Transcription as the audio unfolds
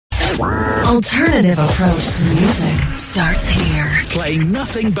Alternative approach to music starts here. Playing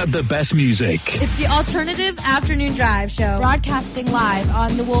nothing but the best music. It's the Alternative Afternoon Drive Show, broadcasting live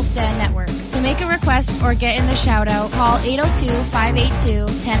on the Wolf Den Network. To make a request or get in the shout-out, call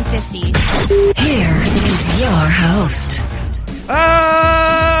 802-582-1050. Here is your host.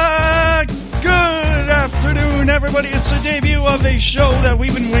 Good afternoon, everybody. It's the debut of a show that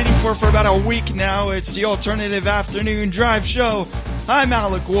we've been waiting for about a week now. It's the Alternative Afternoon Drive Show. I'm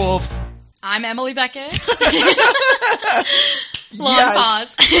Alec Wolf. I'm Emily Beckett. Long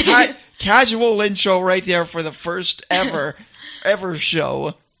pause. Casual intro right there for the first ever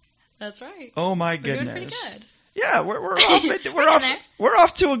show. That's right. Oh my goodness. We're doing pretty good. Yeah, we're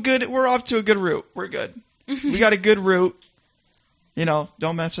off to a good route. We're good. We got a good route. You know,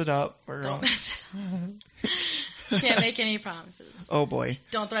 don't mess it up. Don't mess it up. Can't make any promises. Oh, boy.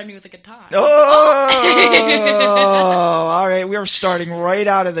 Don't threaten me with a good time. Oh! All right, we are starting right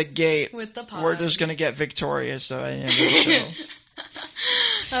out of the gate. With the puns. We're just going to get victorious at the end of the show.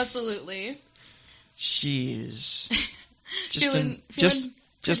 Absolutely. Jeez.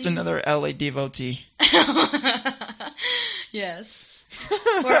 Just another LA devotee. Yes.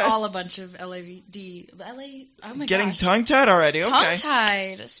 We're all a bunch of oh my Getting gosh. tongue-tied already. Okay.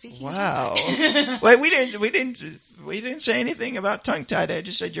 Tongue-tied. Speaking wow. of Wait, we didn't say anything about tongue-tied. I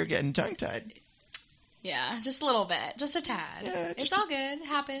just said you're getting tongue-tied. Yeah, just a little bit. Just a tad. Yeah, it's all good. It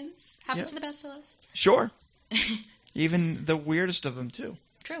happens. Happens to the best of us. Sure. Even the weirdest of them, too.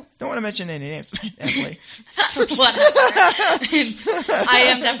 True. Don't want to mention any names, Emily. Whatever. I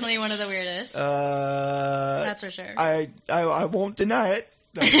am definitely one of the weirdest. That's for sure. I won't deny it.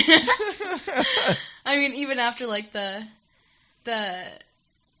 No. I mean, even after like the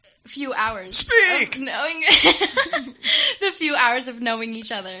few hours of knowing the few hours of knowing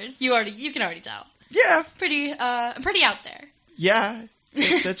each other, you can already tell. Yeah. Pretty out there. Yeah.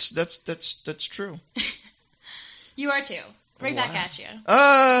 That's true. You are too. Right back at you. All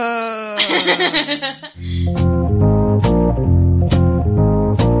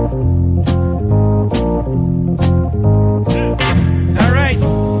right.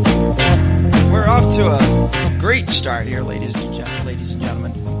 We're off to a great start here, ladies and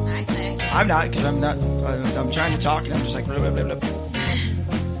gentlemen. I'd say. I'm not, because I'm trying to talk and I'm just like, blah, blah, blah, blah.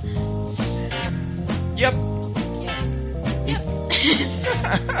 Yep.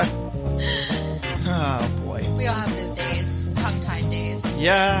 Oh, boy. We all have those days. Tongue-tied days.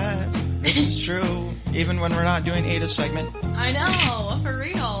 Yeah, this is true. Even when we're not doing Ada's segment. I know, for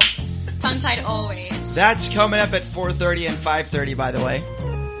real. Tongue-tied always. That's coming up at 4:30 and 5:30, by the way.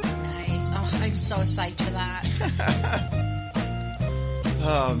 Nice. Oh, I'm so psyched for that.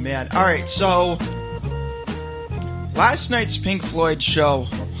 Oh, man. All right, so last night's Pink Floyd show.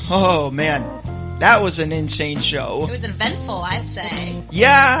 Oh, man. That was an insane show. It was eventful, I'd say.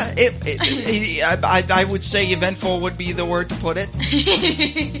 Yeah, I would say eventful would be the word to put it.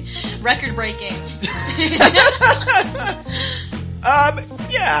 Record breaking.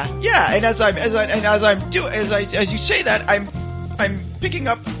 Yeah, and as you say that, I'm picking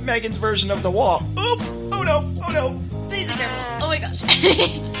up Megan's version of The Wall. Oop! Oh no! Please be careful. Oh my gosh.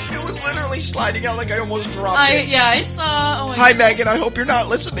 It was literally sliding out like I almost dropped it. Yeah, I saw. Oh my Hi, goodness. Megan. I hope you're not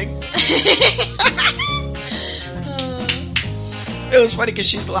listening. It was funny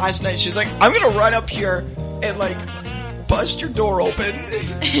because last night she's like, I'm gonna run up here and like bust your door open.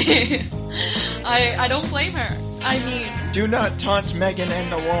 I don't blame her. I mean, do not taunt Megan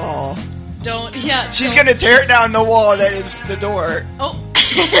and the wall. She's gonna tear down the wall that is the door. Oh.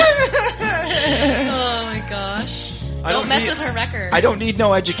 Oh my gosh. Don't mess with her record. I don't need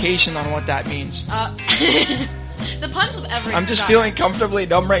no education on what that means. The puns with everything. I'm just feeling comfortably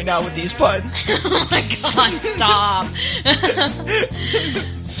numb right now with these puns. Oh my god, stop.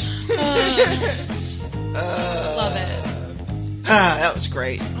 Love it. That was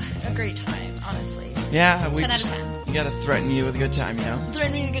great. A great time, honestly. Yeah, 10 out of 10. You gotta threaten you with a good time, you know?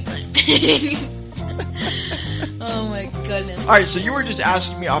 Threaten me with a good time. Oh my goodness. Alright, so you were just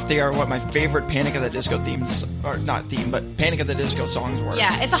asking me off the air what my favorite Panic at the Disco themes, or not theme, but Panic at the Disco songs were.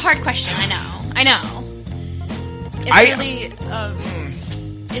 Yeah, it's a hard question, I know. It's really,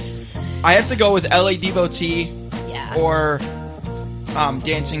 I have to go with LA Devotee. Yeah. Or,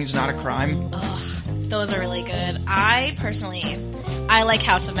 Dancing's Not a Crime. Ugh, those are really good. I like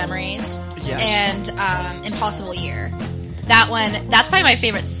House of Memories. Yes. And, Impossible Year. That one, that's probably my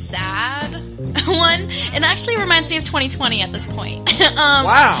favorite sad one. It actually reminds me of 2020 at this point.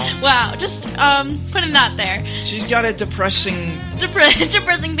 Wow. Just, putting that there. She's got a depressing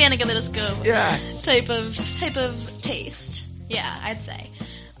Panic at the Disco. Yeah. Type of taste. Yeah, I'd say.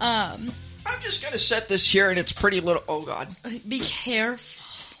 I'm just gonna set this here, and it's pretty little. Oh God. Be careful.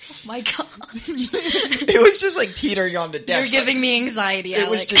 my god. It was just like teetering on the desk. You're giving me anxiety, Alec. It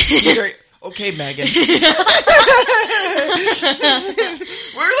was just teetering. Okay, Megan.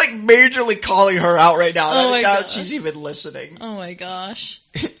 We're like majorly calling her out right now. And I doubt she's even listening. Oh my gosh.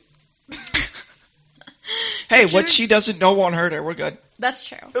 Hey, what she doesn't know won't hurt her. We're good. That's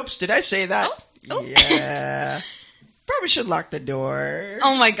true. Oops, did I say that? Oh. Yeah. Probably should lock the door.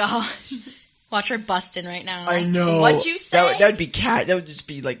 Oh my god. Watch her bust in right now. I know. What'd you say? That would be that would just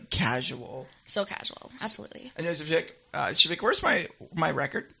be like casual. So casual. Absolutely. I know she's like, where's my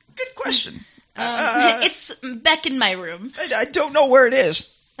record? Good question. It's back in my room. I don't know where it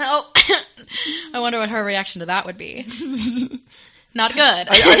is. Oh, I wonder what her reaction to that would be. Not good.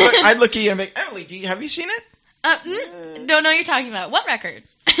 I'd look at you and be like, Emily, have you seen it? Don't know what you're talking about. What record?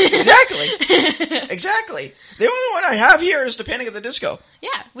 Exactly. The only one I have here is the Panic at the Disco.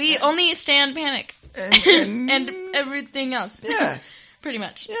 Yeah, we only stand Panic. And everything else. Yeah. Pretty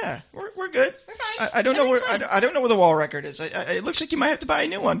much. Yeah, we're good. We're fine. I don't know where I don't know where the wall record is. It looks like you might have to buy a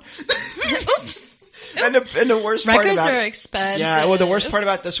new one. And the worst part records about are expensive. Yeah, well, the worst part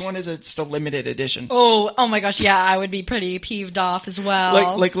about this one is it's the limited edition. Oh my gosh, yeah, I would be pretty peeved off as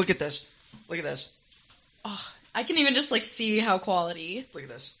well. Like look at this. Look at this. Oh, I can even just like see how quality. Look at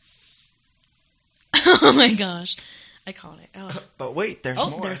this. Oh my gosh, iconic. Oh. But wait, there's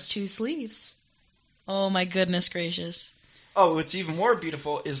more. There's 2 sleeves. Oh my goodness gracious. Oh, what's even more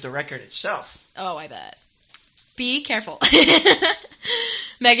beautiful is the record itself. Oh, I bet. Be careful.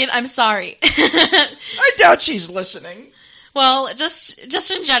 Megan, I'm sorry. I doubt she's listening. Well, just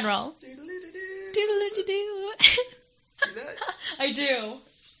in general. Doodle-doo-doo. See that? I do.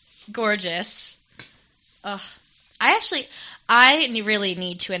 Gorgeous. Ugh. I really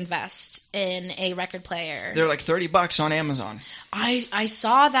need to invest in a record player. They're like $30 on Amazon. I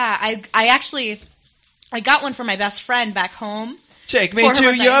saw that. I got one for my best friend back home. Take me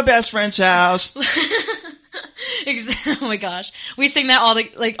to your best friend's house. Oh my gosh, we sing that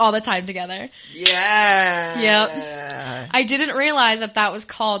all the time together. Yeah. Yep. I didn't realize that was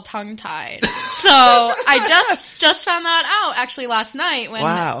called Tongue Tied. So I just found that out actually last night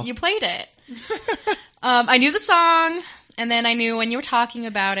when you played it. I knew the song, and then I knew when you were talking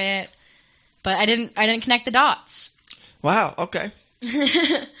about it, but I didn't connect the dots. Wow. Okay.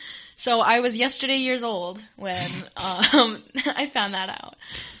 So I was yesterday years old when I found that out.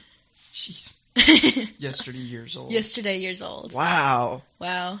 Jeez. Yesterday years old. Yesterday years old. Wow.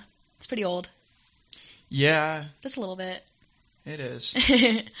 Wow. It's pretty old. Yeah. Just a little bit. It is.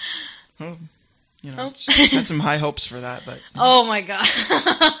 Well, had some high hopes for that, but... Oh my gosh.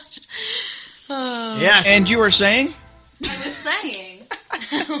 Yes. And you were saying? I was saying.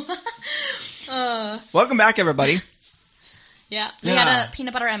 Welcome back, everybody. Yeah, we had a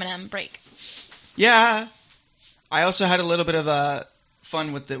peanut butter M&M break. Yeah, I also had a little bit of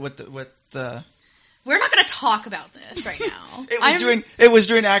fun with the. We're not going to talk about this right now. It was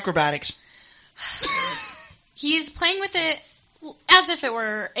doing acrobatics. He's playing with it as if it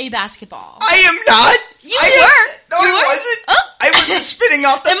were a basketball. I am not. You were. No, I wasn't. Oh. I wasn't spitting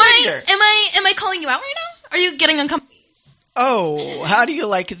off the finger. Am I calling you out right now? Are you getting uncomfortable? Oh, how do you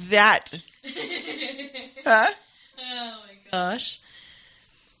like that? Huh? Oh my gosh.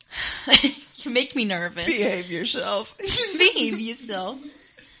 You make me nervous. Behave yourself. Behave yourself.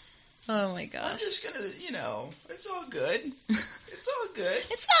 Oh my gosh. I'm just gonna, it's all good. It's all good.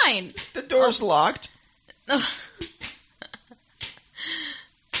 It's fine. The door's locked.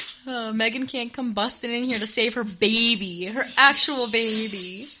 Megan can't come busting in here to save her baby. Her actual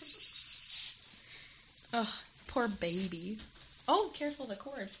baby. Ugh, poor baby. Oh, careful the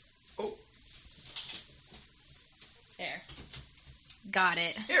cord. Oh. There. Got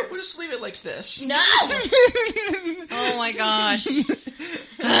it. Here, we'll just leave it like this. No! Oh my gosh.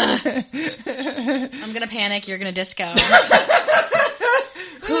 I'm gonna panic, you're gonna disco.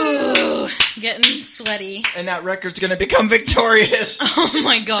 Ooh, getting sweaty. And that record's gonna become victorious. Oh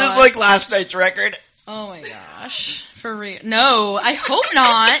my gosh. Just like last night's record. Oh my gosh. For real. No, I hope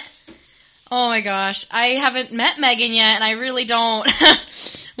not. Oh my gosh. I haven't met Megan yet, and I really don't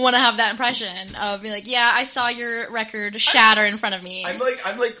want to have that impression of being like, yeah, I saw your record shatter in front of me. I'm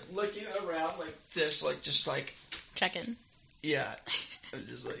like looking around like this, like just like checking. Yeah. I'm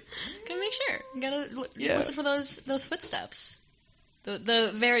just like gotta make sure. You gotta listen for those footsteps.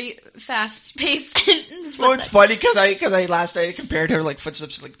 The very fast paced. Well, it's funny because I last night compared her like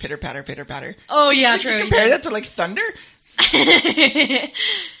footsteps like pitter patter pitter patter. Oh yeah, true. Compare that to like thunder.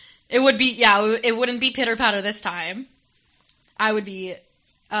 It would be it wouldn't be pitter patter this time. I would be.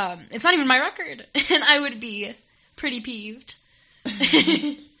 It's not even my record, and I would be pretty peeved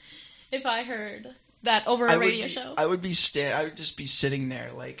if I heard that over a radio show. I would just be sitting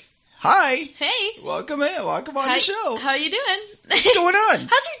there like, hi. Hey. Welcome in. Welcome on the show. How you doing? What's going on?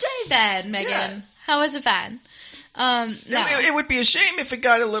 How's your day been, Megan? Yeah. How has it been? No. It would be a shame if it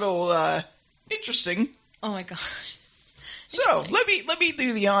got a little interesting. Oh my gosh. So let me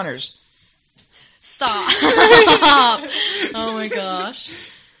do the honors. Stop. Oh my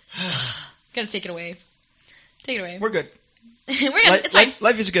gosh. Gotta take it away. Take it away. We're good. We're good. It's fine.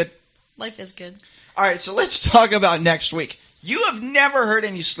 Life is good. Life is good. All right, so let's talk about next week. You have never heard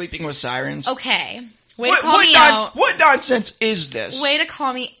any Sleeping with Sirens. Okay. Way to call me out. What nonsense is this? Way to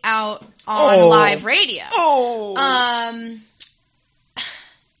call me out on live radio.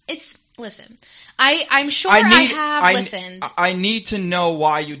 Listen. I'm sure I have listened. I need to know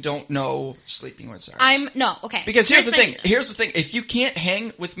why you don't know Sleeping with Sirens. Okay. Because here's the thing. If you can't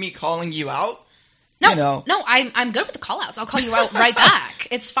hang with me calling you out, No, I'm good with the call-outs. I'll call you out right back.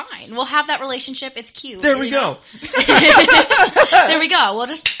 It's fine. We'll have that relationship. It's cute. There we go. There we go. We'll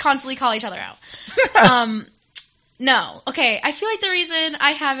just constantly call each other out. No. Okay, I feel like the reason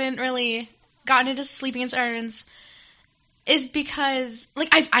I haven't really gotten into Sleeping with Sirens is because, like,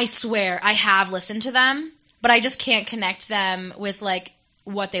 I swear I have listened to them, but I just can't connect them with, like,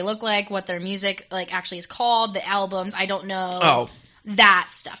 what they look like, what their music, like, actually is called, the albums. I don't know. Oh. That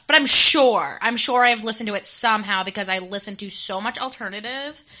stuff. But I'm sure I've listened to it somehow because I listen to so much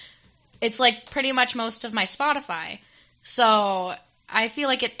alternative. It's like pretty much most of my Spotify. So I feel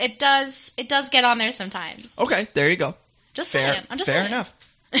like it does get on there sometimes. Okay, there you go. Just saying. I'm just fair saying. enough.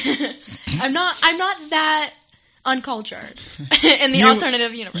 I'm not that uncultured in the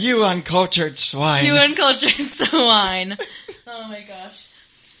alternative universe. You uncultured swine. You uncultured swine. Oh my gosh.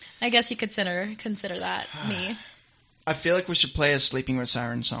 I guess you consider that me. I feel like we should play a Sleeping with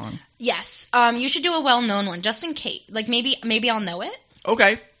Sirens song. Yes. You should do a well-known one, just in case. Like, maybe I'll know it.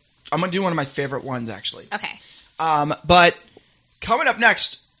 Okay. I'm going to do one of my favorite ones, actually. Okay. But coming up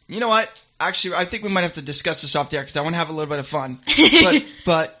next, you know what? Actually, I think we might have to discuss this off there because I want to have a little bit of fun.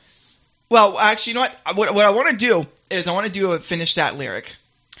 Well, actually, you know what? What I want to do is I want to finish that lyric.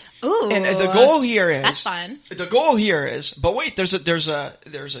 Ooh. And the goal here is... That's fun. The goal here is... But wait, there's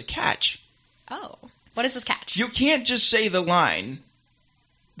a catch. Oh. What is this catch? You can't just say the line.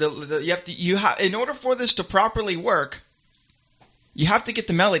 In order for this to properly work, you have to get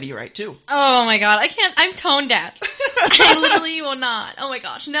the melody right too. Oh my god, I can't. I'm tone deaf. I literally will not. Oh my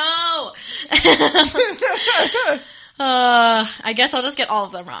gosh, no. I guess I'll just get all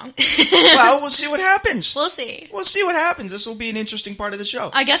of them wrong. Well, we'll see what happens. We'll see. We'll see what happens. This will be an interesting part of the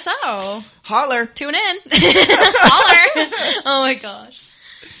show. I guess so. Holler. Tune in. Holler. Oh my gosh.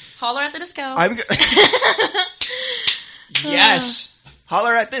 Holler at the disco. Yes.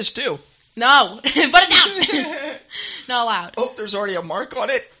 Holler at this, too. No. Put it down. Not allowed. Oh, there's already a mark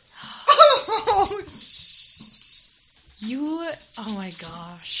on it. Oh my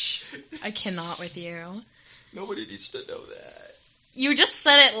gosh. I cannot with you. Nobody needs to know that. You just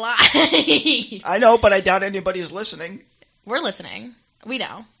said it live. I know, but I doubt anybody is listening. We're listening. We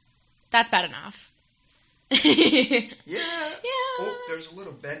know. That's bad enough. Yeah. Oh, there's a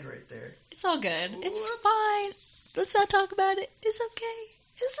little bend right there. It's all good. Whoops. It's fine. Let's not talk about it. It's okay.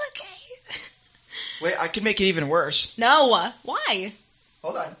 It's okay. Wait, I can make it even worse. No. Why?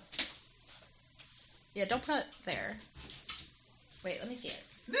 Hold on. Yeah, don't put it there. Wait, let me see it.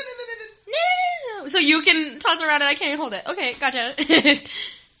 No. So you can toss around and I can't even hold it. Okay, gotcha.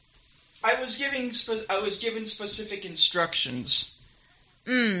 I was given specific instructions.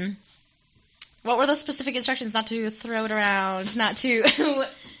 What were those specific instructions? Not to throw it around, not to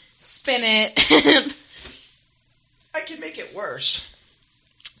spin it. I can make it worse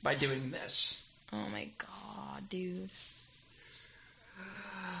by doing this. Oh my god, dude.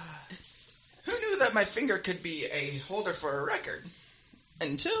 Who knew that my finger could be a holder for a record?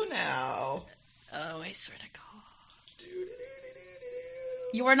 Until now. Oh, I swear to God.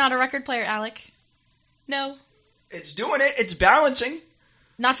 You are not a record player, Alec. No. It's doing it. It's balancing.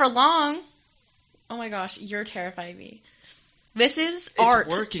 Not for long. Oh my gosh, you're terrifying me. This is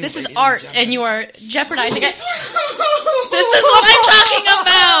art. This is art, and you are jeopardizing it. This is what I'm talking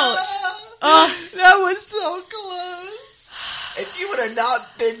about. Oh, that was so close. If you would have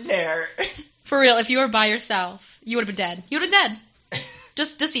not been there. For real, if you were by yourself, you would have been dead. You would have been dead.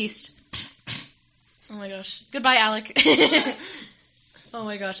 Just deceased. Oh my gosh. Goodbye, Alec. Oh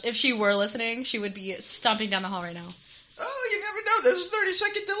my gosh. If she were listening, she would be stomping down the hall right now. Oh, you never know. There's a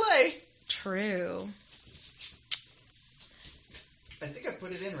 30-second delay. True. I think I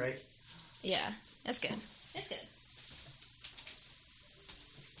put it in right. Yeah. That's good. That's good.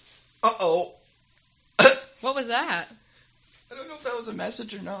 Uh-oh. What was that? I don't know if that was a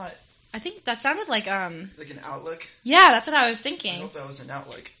message or not. I think that sounded like Like an outlook? Yeah, that's what I was thinking. I hope that was an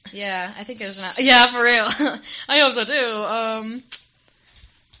outlook. Yeah, I think it was an outlook. Yeah, for real. I hope so too.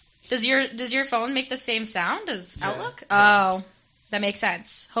 Does your phone make the same sound as Outlook? Yeah. Oh, that makes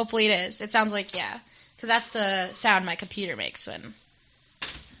sense. Hopefully it is. It sounds like, yeah. Because that's the sound my computer makes when...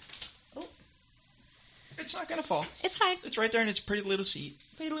 Oh. It's not going to fall. It's fine. It's right there in its pretty little seat.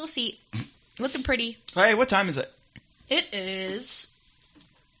 Pretty little seat. Looking pretty. Hey, what time is it? It is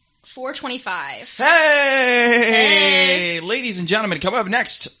 4:25. Hey! Ladies and gentlemen, coming up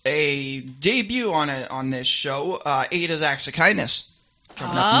next, a debut on this show, Ada's Acts of Kindness.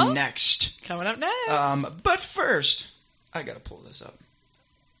 Coming up next. But first, I gotta pull this up.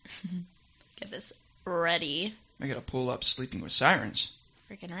 Get this ready. I gotta pull up Sleeping with Sirens.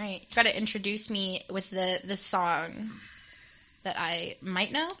 Freaking right. You gotta introduce me with the song that I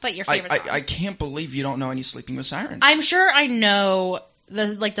might know, but your favorite song. I can't believe you don't know any Sleeping with Sirens. I'm sure I know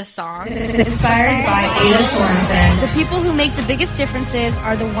the song. Inspired by Ada Sorensen. The people who make the biggest differences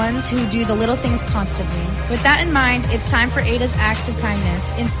are the ones who do the little things constantly. With that in mind, it's time for Ada's Act of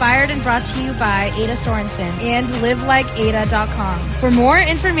Kindness, inspired and brought to you by Ada Sorensen and livelikeada.com. For more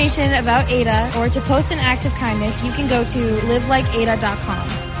information about Ada or to post an act of kindness, you can go to livelikeada.com.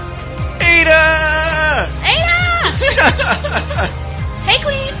 Ada! Hey,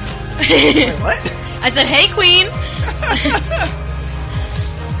 Queen! Wait, what? I said, hey, Queen!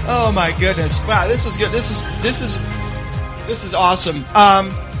 Oh my goodness! Wow, this is good. This is awesome. I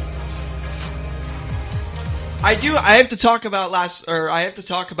have to talk about last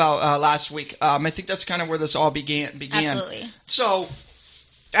week. I think that's kind of where this all began. Absolutely. So,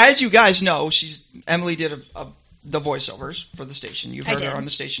 as you guys know, Emily did the voiceovers for the station. You've heard her on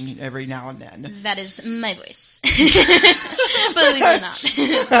the station every now and then. That is my voice. Believe it or not.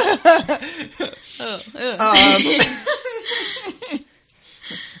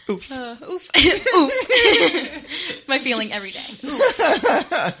 Oof. Oof. My feeling every day. Oof.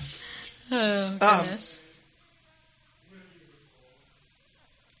 Oh, goodness.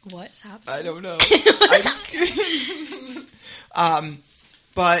 What's happening? I don't know. What's happening?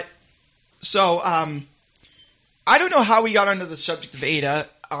 But, so, I don't know how we got onto the subject of Ada,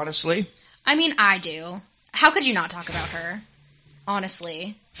 honestly. I mean, I do. How could you not talk about her?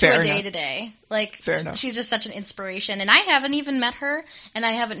 Honestly. Fair enough. Day to day. Like, fair enough. She's just such an inspiration. And I haven't even met her, and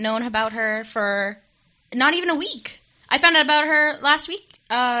I haven't known about her for not even a week. I found out about her last week,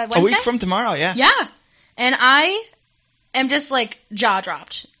 Wednesday. A week from tomorrow, yeah. Yeah. And I am just, like,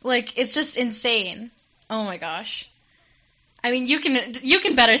 jaw-dropped. Like, it's just insane. Oh, my gosh. I mean, you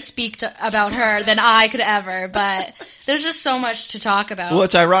can better speak about her than I could ever, but there's just so much to talk about. Well,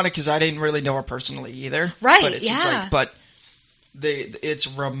 it's ironic because I didn't really know her personally either. Right, but it's yeah. Just like, it's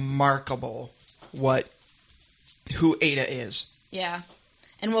remarkable who Ada is. Yeah,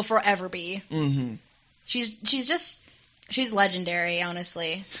 and will forever be. Mm-hmm. She's legendary,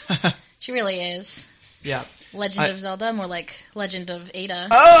 honestly. She really is. Yeah. Legend of Zelda, more like Legend of Ada.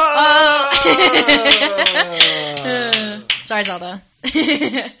 Oh! Sorry, Zelda.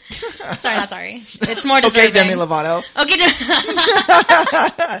 Sorry, not sorry. It's more deserving. Okay, Demi Lovato. Okay,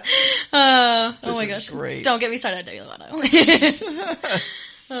 oh my gosh. Great. Don't get me started on Demi Lovato.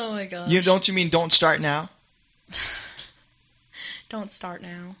 Oh my gosh. Don't you mean don't start now? Don't start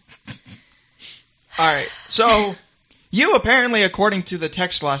now. Alright, so you apparently, according to the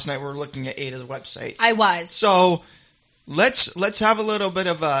text last night, were looking at Ada's website. I was. So let's have a little bit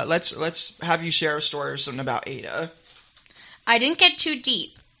of a let's have you share a story or something about Ada. I didn't get too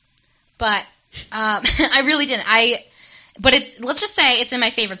deep, but I really didn't. But let's just say it's in my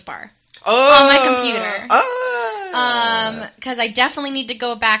favorites bar on my computer. Because I definitely need to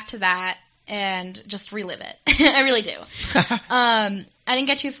go back to that and just relive it. I really do. I didn't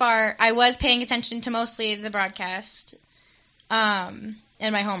get too far. I was paying attention to mostly the broadcast and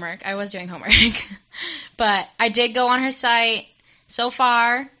my homework. I was doing homework. But I did go on her site. So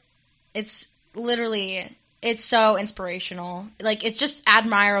far, it's so inspirational. Like, it's just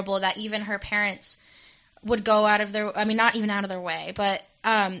admirable that even her parents would go not even out of their way, but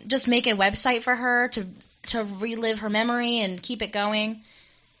just make a website for her to relive her memory and keep it going.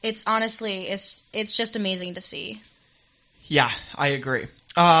 It's honestly, it's just amazing to see. Yeah, I agree.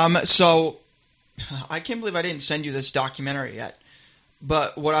 So I can't believe I didn't send you this documentary yet.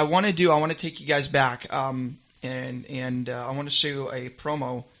 But what I want to do, I want to take you guys back, and I want to show you a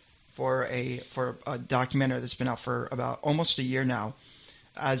promo for a documentary that's been out for about almost a year now,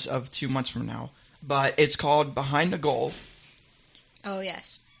 as of 2 months from now. But it's called Behind the Goal. Oh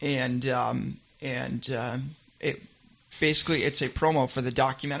yes. And it basically it's a promo for the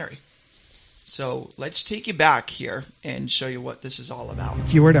documentary. So let's take you back here and show you what this is all about.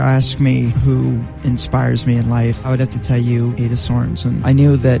 If you were to ask me who inspires me in life, I would have to tell you Ada Sorensen. I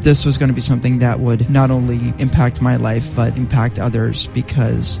knew that this was going to be something that would not only impact my life, but impact others,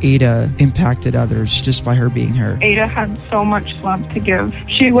 because Ada impacted others just by her being her. Ada had so much love to give.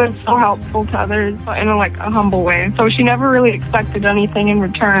 She was so helpful to others in a humble way. So she never really expected anything in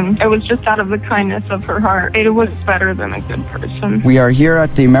return. It was just out of the kindness of her heart. Ada was better than a good person. We are here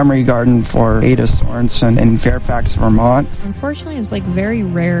at the Memory Garden for Ada Sorensen in Fairfax, Vermont. Unfortunately, it's very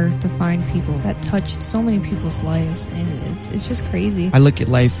rare to find people that touched so many people's lives, and it's just crazy. I look at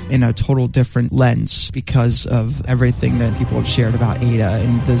life in a total different lens because of everything that people have shared about Ada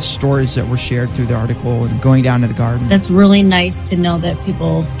and the stories that were shared through the article and going down to the garden. That's really nice to know that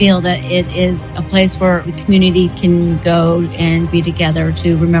people feel that it is a place where the community can go and be together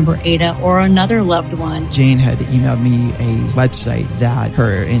to remember Ada or another loved one. Jane had emailed me a website that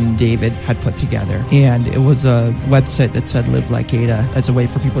her and David had put together, and it was a website that said Live Like Ada, as a way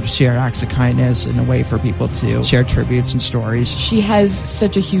for people to share acts of kindness and a way for people to share tributes and stories. She has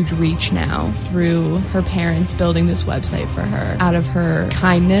such a huge reach now through her parents building this website for her. Out of her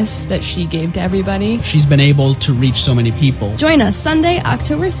kindness that she gave to everybody, she's been able to reach so many people. Join us Sunday,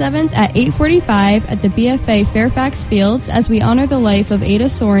 October 7th at 8:45 at the BFA Fairfax Fields as we honor the life of Ada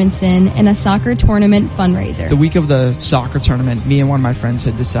Sorensen in a soccer tournament fundraiser. The week of the soccer tournament, me and one of my friends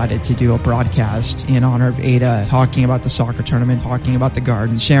had decided to do a broadcast in honor of Ada, talking about the soccer tournament, talking about the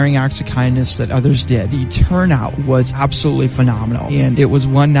garden, sharing acts of kindness that others did. The turnout was absolutely phenomenal, and it was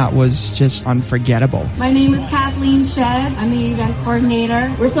one that was just unforgettable. My name is Kathleen Shedd. I'm the event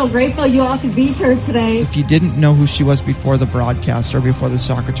coordinator. We're so grateful you all could be here today. If you didn't know who she was before the broadcast or before the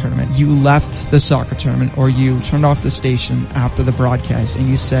soccer tournament, you left the soccer tournament or you turned off the station after the broadcast and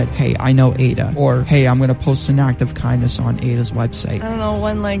you said, hey, I know Ada, or hey, I'm going to post an act of kindness on Ada's website. I don't know,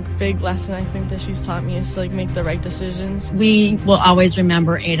 one big lesson I think that she's taught me is to make the right decisions. We will always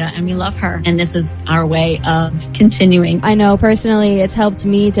remember Ada and we love her, and this is our way of continuing. I know personally it's helped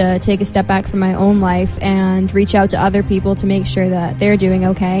me to take a step back from my own life and reach out to other people to make sure that they're doing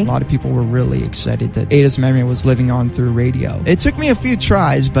okay. A lot of people were really excited that Ada's memory was living on through radio. It took me a few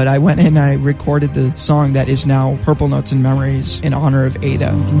tries, but I went in and I recorded the song that is now Purple Notes and Memories in honor of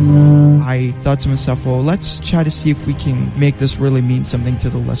Ada. I thought to myself, well, let's try to see if we can make this really mean something to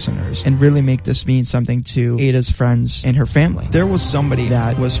the listeners and really make this mean something to Ada's friends and her family. There was somebody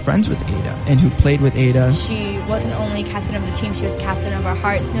that was friends with Ada and who played with Ada. She wasn't only captain of the team, she was captain of our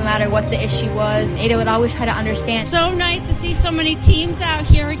hearts. No matter what the issue was, Ada would always try to understand. So nice to see so many teams out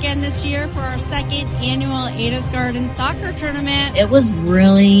here again this year for our second annual Ada's Garden Soccer Tournament. It was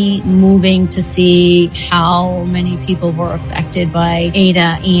really moving to see how many people were affected by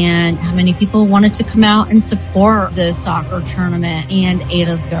Ada and how many people wanted to come out and support the soccer tournament and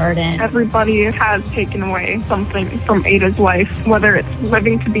Ada's Garden. Everybody has taken away something from Ada's life, whether it's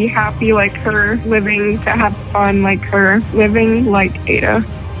living to be happy like her, living to have fun like her, living like Ada.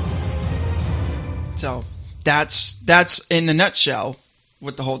 So that's in a nutshell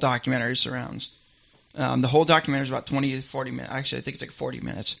what the whole documentary surrounds. The whole documentary is about 20 to 40 minutes. Actually, I think it's 40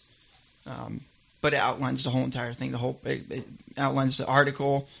 minutes. But it outlines the whole entire thing. It outlines the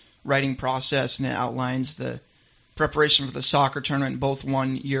article writing process, and it outlines the preparation for the soccer tournament, both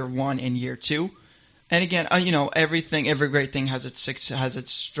year one and year two. And again, every great thing has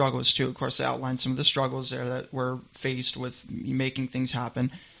its struggles too. Of course, it outlines some of the struggles there that were faced with making things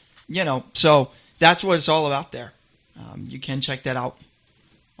happen. So that's what it's all about there. You can check that out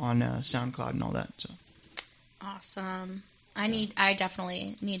on SoundCloud and all that. So awesome! I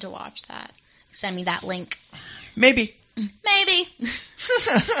definitely need to watch that. Send me that link. Maybe.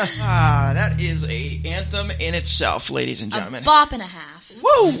 That is a anthem in itself, ladies and gentlemen. A bop and a half.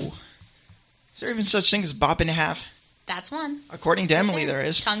 Whoa! Is there even such thing as a bop and a half? That's one. According to Emily, there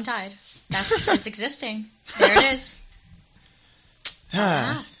is. Tongue-tied. It's existing. There it is.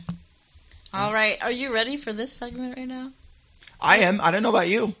 All right. Are you ready for this segment right now? I am. I don't know about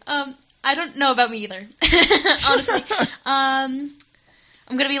you. I don't know about me either. Honestly. I'm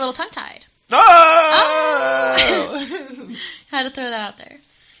going to be a little tongue-tied. Oh! Had to throw that out there.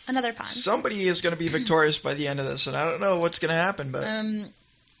 Another pun. Somebody is going to be victorious by the end of this, and I don't know what's going to happen, but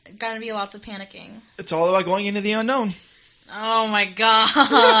going to be lots of panicking. It's all about going into the unknown. Oh my gosh.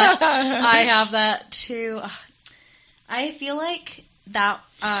 I have that too. I feel like that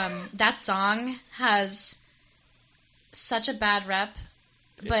song has such a bad rep,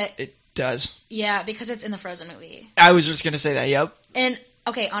 but it does. Yeah, because it's in the Frozen movie. I was just going to say that, yep. And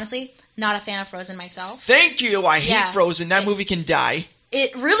okay, honestly, not a fan of Frozen myself. Thank you. I hate Frozen. That movie can die.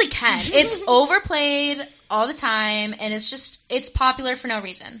 It really can. It's overplayed all the time, and it's popular for no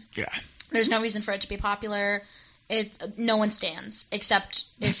reason. Yeah. There's no reason for it to be popular. No one stands, except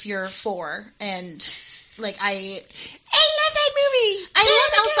if you're 4, and, like, I love that movie! I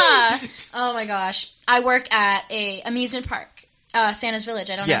love Elsa! Oh my gosh. I work at a amusement park, Santa's Village.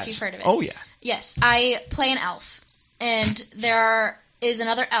 I don't know if you've heard of it. Oh, yeah. Yes. I play an elf, and there is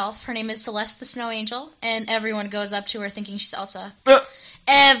another elf. Her name is Celeste the Snow Angel, and everyone goes up to her thinking she's Elsa.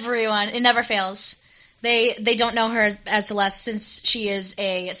 Everyone. It never fails. They don't know her as Celeste since she is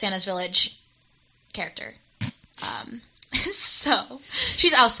a Santa's Village character. So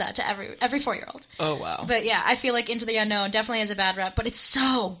she's Elsa to every 4-year-old. Oh, wow. But yeah, I feel like Into the Unknown definitely has a bad rep, but it's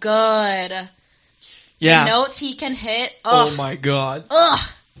so good. Yeah. The notes he can hit. Ugh. Oh my god. Ugh.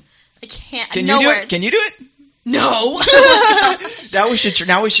 I can't. Can you do it? Can you do it? No. Now we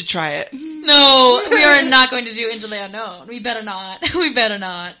should try it. No, we are not going to do Into the Unknown. We better not. We better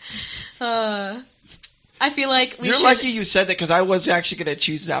not. I feel like we should... You're lucky you said that, because I was actually going to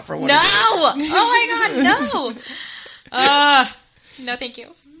choose that for one. No! Oh my god, no! No, thank you.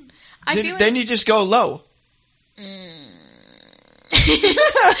 Then you just go low.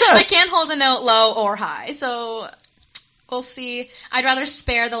 I can't hold a note low or high, so we'll see. I'd rather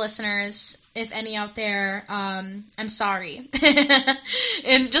spare the listeners, if any out there. I'm sorry.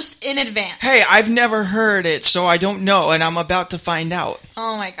 And just in advance. Hey, I've never heard it, so I don't know, and I'm about to find out.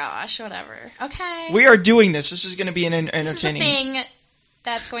 Oh my gosh, whatever. Okay. We are doing this. This is going to be an entertaining... This is a thing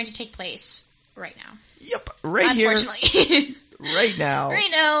that's going to take place right now. Yep, right here. Unfortunately. Right now. Right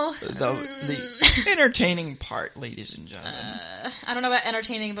now. The entertaining part, ladies and gentlemen. I don't know about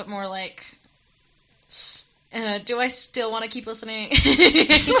entertaining, but more like... do I still want to keep listening?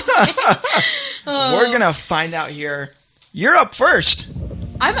 We're going to find out here. You're up first.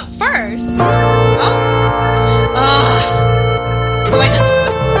 I'm up first? Do I just...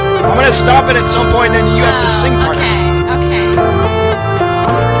 I'm going to stop it at some point, and you have to sing part of it. Okay.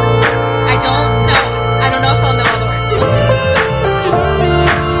 I don't know. I don't know if I'll know all the words. We'll see.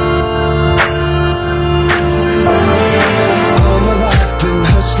 All my life been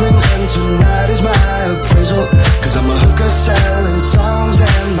hustling, and tonight is my appraisal. Cause I'm a hooker selling songs,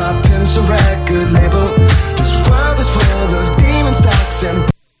 and my pimp's a record label. This world is full of demon stocks and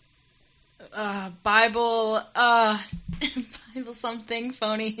Bible something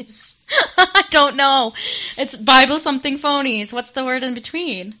phonies. I don't know. It's Bible something phonies. What's the word in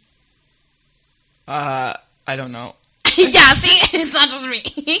between? I don't know. Yeah, see? It's not just me.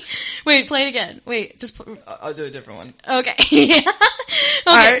 Wait, play it again. Wait, just... I'll do a different one. Okay. Okay,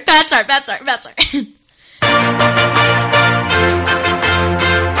 right. Bad start. I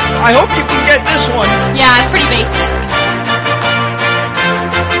hope you can get this one. Yeah, it's pretty basic.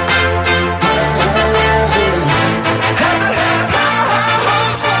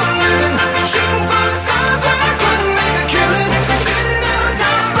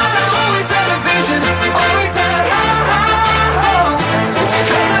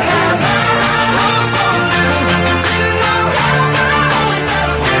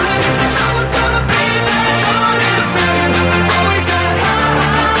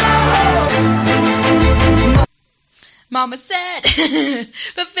 Mama said,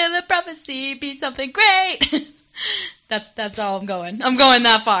 fulfill the prophecy, be something great. That's all I'm going. I'm going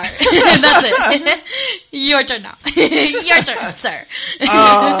that far. That's it. Your turn now. Your turn, sir.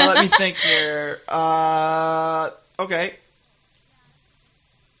 Let me think here. Okay.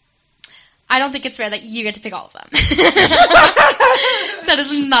 I don't think it's fair that you get to pick all of them. That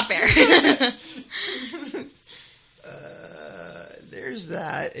is not fair. There's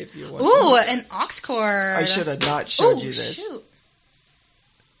that, if you want Ooh, to. an aux cord. I should have not showed you this. Shoot.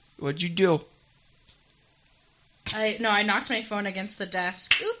 What'd you do? I knocked my phone against the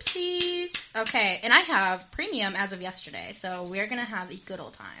desk. Oopsies. Okay, and I have premium as of yesterday, so we're going to have a good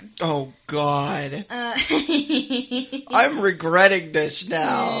old time. Oh, God. I'm regretting this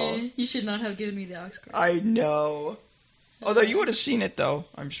now. You should not have given me the aux cord. I know. Although you would have seen it, though,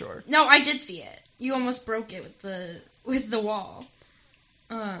 I'm sure. No, I did see it. You almost broke it with the wall.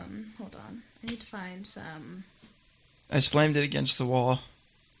 Hold on. I need to find some... I slammed it against the wall.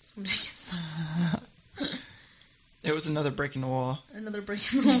 Somebody against the wall. It was another breaking the wall. Another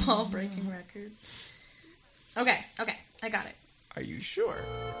breaking the wall, breaking records. Okay, I got it. Are you sure?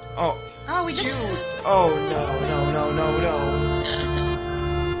 Oh. Oh, we just... Oh, no.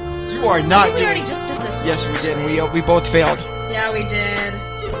 You are not I think we already just did this one. Yes, we did. We both failed. Yeah, we did.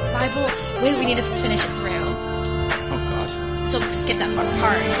 Bible... Wait, we need to finish it through. So skip that part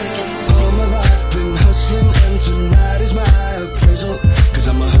so we can... All my life been hustling, and tonight is my appraisal. Cause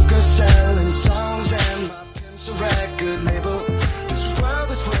I'm a hooker selling songs, and my pimp's a record label. This world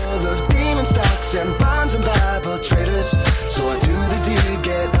is full of demon stocks and bonds and Bible traders. So I do the deed,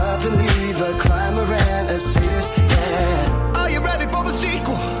 get up and leave.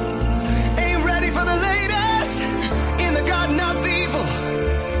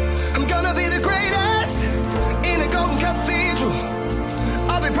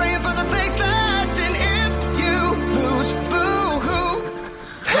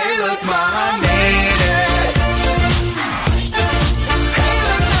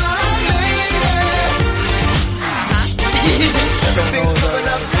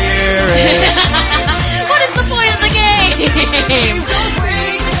 bitch. What is the point of the game? Don't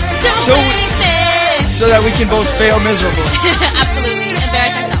break me. So that we can both fail miserably. Absolutely.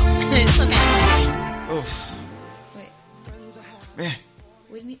 Embarrass ourselves. It's okay. Oof. Wait. Yeah.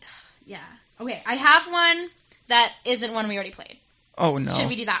 Yeah. Okay, I have one that isn't one we already played. Oh, no. Should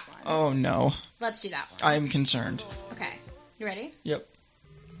we do that one? Oh, no. Let's do that one. I am concerned. Okay. You ready? Yep.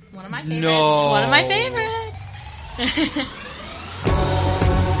 One of my favorites. No. One of my favorites.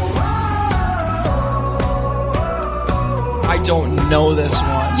 I don't know this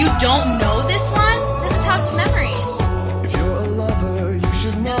one. You don't know this one? This is House of Memories. If you're a lover, you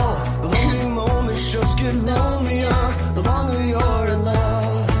should know. The lonely moments just get lonelier. The longer you're in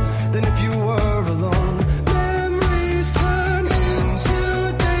love than if you were alone. Memories turn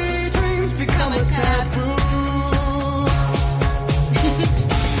into daydreams, become a taboo.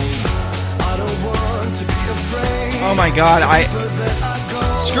 I don't want to be afraid. Oh my god,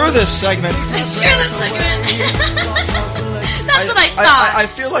 screw this segment. Screw this segment. That's what I thought. I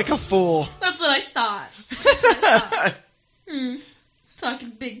feel like a fool. That's what I thought. Talking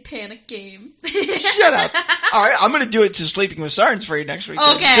big panic game. Shut up. All right, I'm going to do it to Sleeping with Sirens for you next week.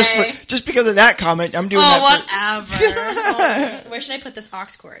 Okay. Just because of that comment, I'm doing that. Whatever. Where should I put this aux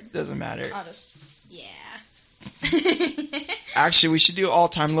cord? Doesn't matter. I'll just... Yeah. Actually, we should do All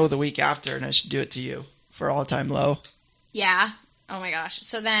Time Low the week after, and I should do it to you for All Time Low. Yeah. Oh my gosh.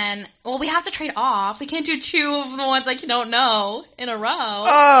 So then, well, we have to trade off. We can't do two of the ones I don't know in a row.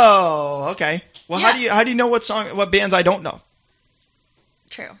 Oh, okay. Well, Yeah. how do you know what bands I don't know?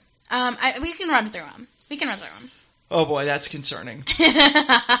 True. We can run through them. Oh boy, that's concerning.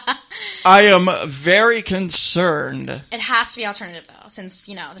 I am very concerned. It has to be alternative though, since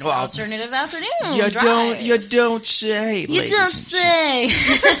this is alternative afternoon. You don't say. You don't say.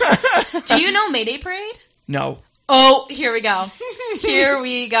 Do you know Mayday Parade? No. Oh, here we go.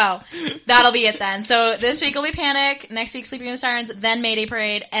 That'll be it then. So this week will be Panic, next week Sleeping with Sirens, then Mayday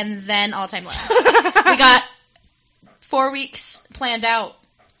Parade, and then All Time Low. We got 4 weeks planned out.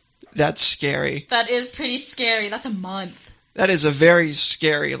 That's scary. That is pretty scary. That's a month. That is a very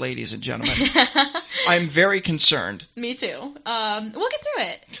scary, ladies and gentlemen. I'm very concerned. Me too. We'll get through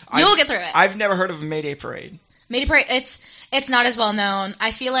it. You'll get through it. I've never heard of a Mayday Parade. Mayday Parade, it's not as well known.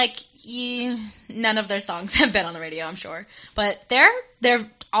 I feel like none of their songs have been on the radio, I'm sure. But they're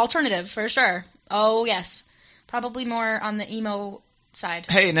alternative for sure. Oh, yes. Probably more on the emo side.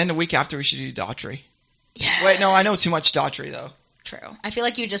 Hey, and then the week after we should do Daughtry. Yes. Wait, no, I know too much Daughtry, though. True. I feel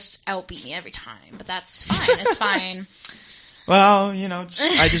like you just outbeat me every time, but that's fine. It's fine. Well,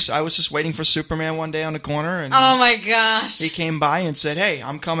 I was just waiting for Superman one day on the corner, and oh my gosh, he came by and said, "Hey,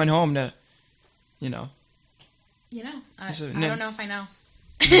 I'm coming home to, I don't know if I know.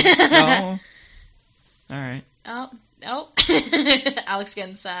 No. All right. Oh. Alex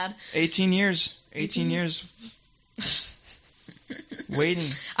getting sad. 18 years. Waiting.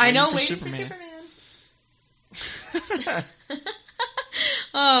 I know, for waiting Superman. for Superman.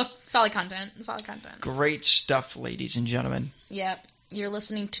 Oh, solid content. Great stuff, ladies and gentlemen. Yep. You're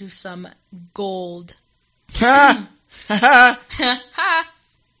listening to some gold. Ha!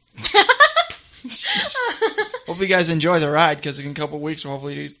 Hope you guys enjoy the ride, because in a couple of weeks we'll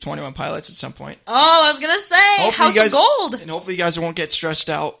hopefully do 21 Pilots at some point. Oh, I was going to say, House of Gold. And hopefully you guys won't get stressed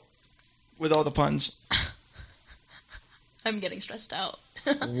out with all the puns. I'm getting stressed out.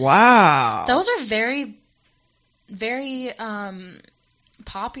 Wow. Those are very, very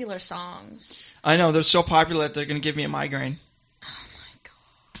popular songs. I know, they're so popular that they're going to give me a migraine. Oh my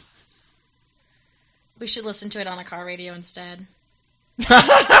god. We should listen to it on a car radio instead.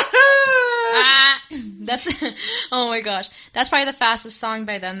 That's oh my gosh. That's probably the fastest song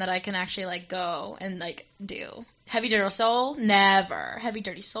by them that I can actually go and do. Heavy Dirty Soul? Never. Heavy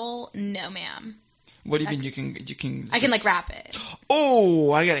Dirty Soul? No, ma'am. What do you mean you can I can rap it.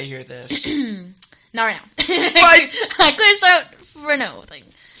 Oh, I gotta hear this. Not right now. Clear throat for no thing.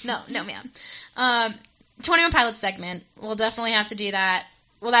 No, ma'am. 21 Pilots segment. We'll definitely have to do that.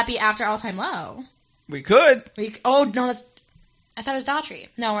 Will that be after All Time Low? We could. Oh, no, I thought it was Daughtry.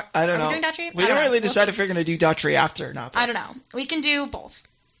 No, I don't know. Are we doing Daughtry? We didn't really decide if we're going to do Daughtry after or not. I don't know. We can do both.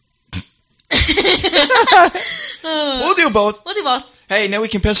 We'll do both. Hey, now we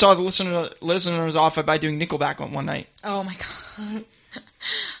can piss all the listeners off by doing Nickelback one night. Oh my god.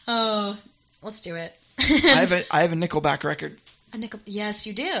 Oh, let's do it. I have a Nickelback record. Yes,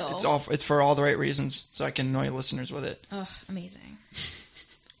 you do. It's for all the right reasons, so I can annoy listeners with it. Oh, amazing.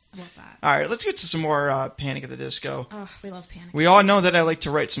 I love that. All right, let's get to some more Panic at the Disco. Oh, we love Panic. We all know that I like to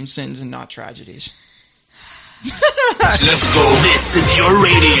write some sins and not tragedies. Let's go. This is your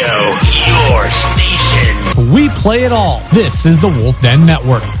radio, your station. station. We play it all. This is the Wolf Den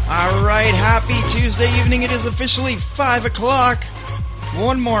Network. All right, happy Tuesday evening. It is officially 5 o'clock.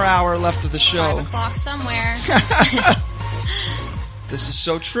 One more hour left of the show. 5 o'clock somewhere. This is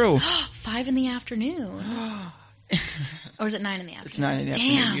so true. 5 in the afternoon. Or is it 9 in the afternoon? It's 9 in the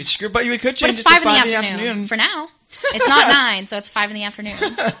Damn. afternoon. You screw, but you could change it's it to 5 5 in the afternoon. For now. It's not 9, so it's 5 in the afternoon.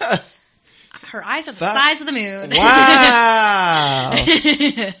 Her eyes are the size of the moon. Wow.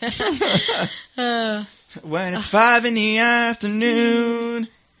 When it's 5 in the afternoon.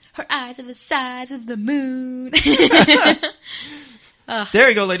 Her eyes are the size of the moon. There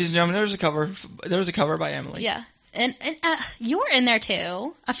you go, ladies and gentlemen. There's a cover. There's a cover by Emily. Yeah. And you were in there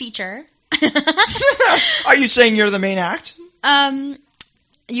too. A feature. Are you saying you're the main act?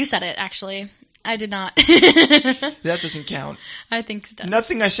 You said it, actually. I did not. That doesn't count. I think it does.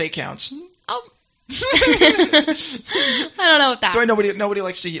 Nothing I say counts. Oh. I don't know what that. That's why nobody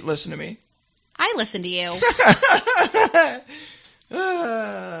likes to listen to me. I listen to you.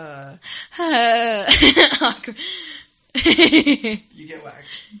 You get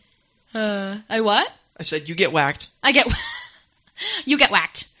whacked. I what? I said you get whacked. You get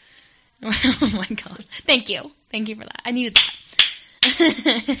whacked. Oh my god. Thank you. Thank you for that. I needed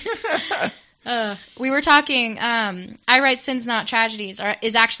that. We were talking, I Write Sins Not Tragedies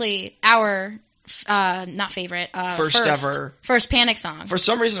is actually our not favorite first Panic song. For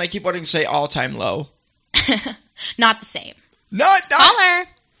some reason I keep wanting to say All Time Low. Not the same. Not Holler.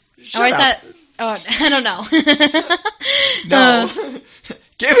 Or is that I don't know. No.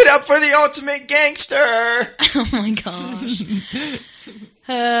 Give it up for the ultimate gangster. Oh my gosh.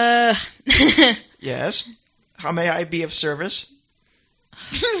 Yes. How may I be of service?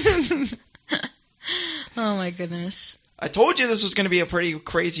 Oh my goodness. I told you this was going to be a pretty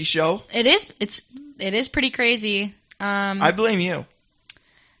crazy show. It is. It is pretty crazy. I blame you.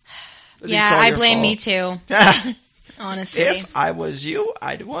 Yeah, I blame me too. Honestly, if I was you,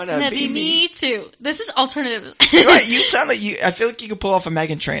 I'd want to be me too. This is alternative. You sound like you. I feel like you could pull off a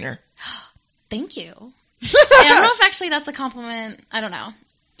Meghan Trainor. Thank you. I don't know if actually that's a compliment. I don't know.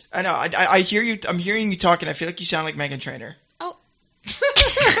 I know. I hear you. I'm hearing you talking. I feel like you sound like Meghan Trainor. Oh.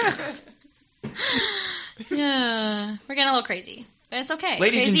 Yeah, we're getting a little crazy, but it's okay.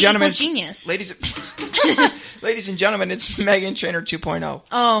 Ladies crazy and gentlemen, genius. Ladies and gentlemen, it's Meghan Trainor 2.0.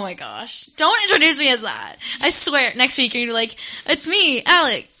 Oh my gosh! Don't introduce me as that. I swear, next week you're like, it's me,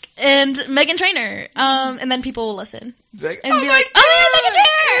 Alec, and Meghan Trainor. And then people will listen like, and be like, "Oh yeah, Meghan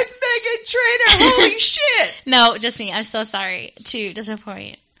Trainor! It's Meghan Trainor! Holy shit!" No, just me. I'm so sorry to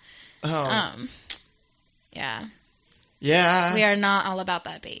disappoint. Oh. Yeah. Yeah. We are not all about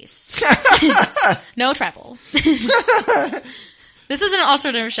that bass. No treble. This is an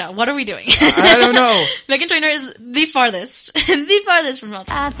alternative show. What are we doing? I don't know. Meghan Trainor is the farthest from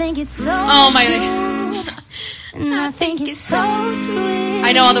alternative. I think it's so oh my and I think it's so sweet.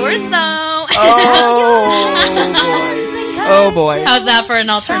 I know all the words though. Oh boy. How's that for an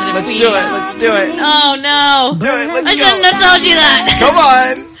alternative? Let's do it. Let's do it. Oh no. Do it. Let's I shouldn't have told you that. Come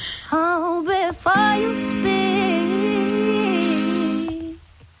on. Oh, before you speak.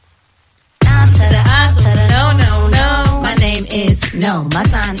 No, no, no. My name is no. My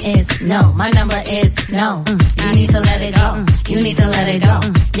sign is no. My number is no. You need to let it go. You need to let it go.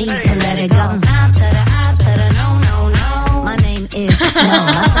 Need to let it go. No, no, no. My name is no.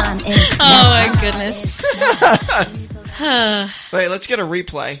 My sign is no. Oh my goodness. Wait, let's get a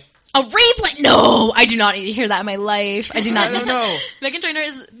replay. A replay? No, I do not need to hear that in my life. I do not. I don't know. Meghan Trainor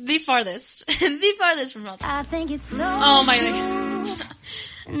is the farthest from all. I think it's so. Oh my.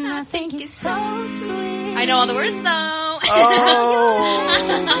 And I think it's so sweet. I know all the words though.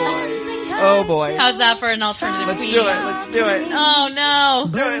 Oh boy. How's that for an alternative? Let's do it. Let's do it. Oh no.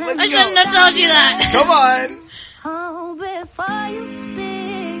 Do it. Let's I shouldn't have told you that. Come on. Oh, before you speak.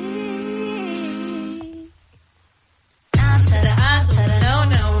 No,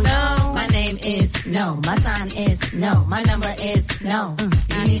 no, no. My name is no. My sign is no. My number is no.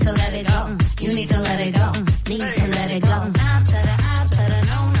 You need to let it go. You need to let it go. Need to let it go.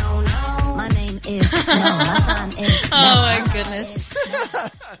 No, no, no. My name is no. My sign is no. Oh my goodness.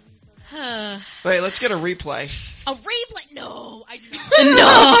 Wait, let's get a replay. A replay? No, I do not.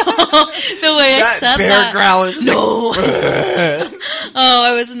 No, the way I said bear that. Growl is no. Oh,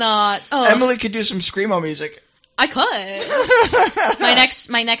 I was not. Oh. Emily could do some screamo music. I could.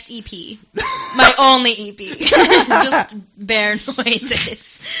 my next EP. My only EP. Just bear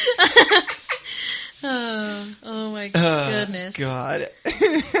noises. Oh my goodness. God.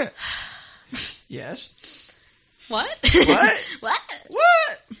 Yes. What? What?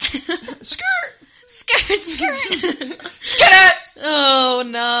 What? Skirt. Skirt. Skit it. Oh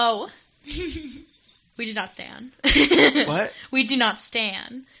no. We do not stan. What? We do not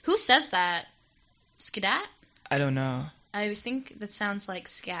stan. Who says that? Skedat? I don't know. I think that sounds like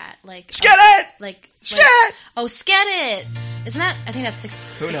scat. Like Scat it! Scat! Oh, scat it! Isn't that? I think that's 6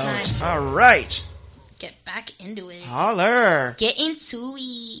 Who 6 knows? 9. All right. Get back into it. Holler. Get into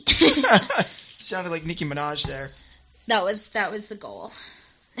it. Sounded like Nicki Minaj there. That was the goal.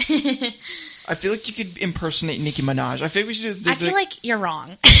 I feel like you could impersonate Nicki Minaj. I feel we should do. I feel like you're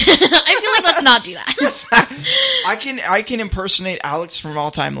wrong. I feel like let's not do that. I can impersonate Alex from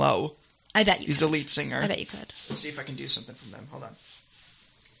All Time Low. I bet you He's could. the lead singer. I bet you could. Let's see if I can do something from them. Hold on.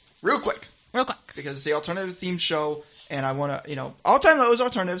 Real quick. Because it's the alternative theme show, and I want to, All Time Low is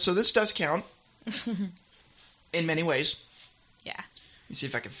alternative, so this does count. In many ways. Yeah. Let me see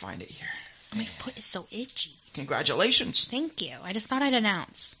if I can find it here. My foot is so itchy. Congratulations. Thank you. I just thought I'd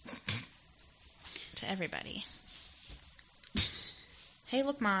announce to everybody. Hey,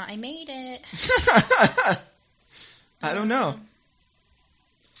 look, Ma, I made it. I don't know.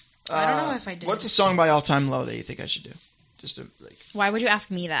 I don't know if I did. What's a song by All Time Low that you think I should do? Just to, Why would you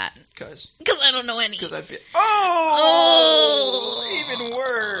ask me that? Because I don't know any. Because I feel... Oh! Even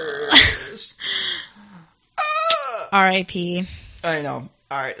worse. R.I.P. I know.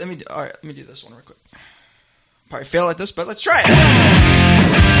 All right, let me do this one real quick. Probably fail at this, but let's try it.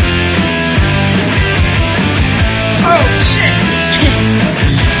 Oh shit!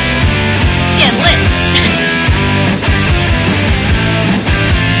 Skin lit.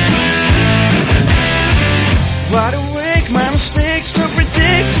 Wide awake, my mistakes so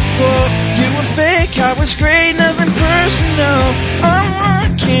predictable. You were fake, I was great, nothing personal. I'm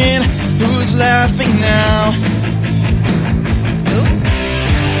working, who's laughing now?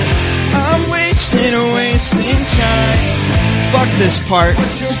 I'm wasting time. Fuck this part.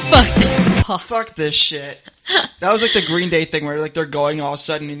 Fuck this shit. That was like the Green Day thing where like they're going all of a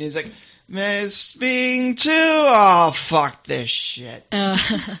sudden and he's like, Miss being too. Oh, fuck this shit.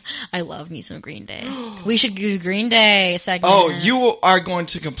 I love me some Green Day. We should do Green Day segment. Oh, you are going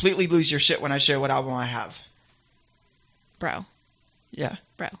to completely lose your shit when I show you what album I have. Bro. Yeah.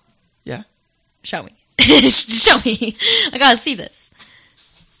 Bro. Yeah. Show me. Show me. I gotta see this.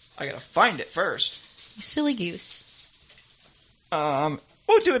 I gotta find it first. You silly goose. We'll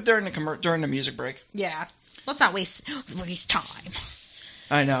do it during the music break. Yeah. Let's not waste time.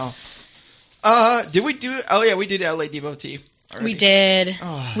 I know. Did we do... Oh, yeah, we did LA Devotee already. We did.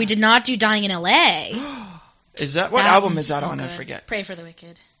 Oh. We did not do Dying in LA. Is that... What album is that on? Good. I forget. Pray for the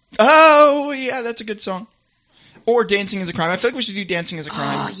Wicked. Oh, yeah, that's a good song. Or Dancing is a Crime. I feel like we should do Dancing is a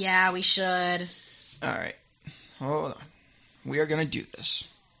Crime. Oh, yeah, we should. All right. Hold on. We are going to do this.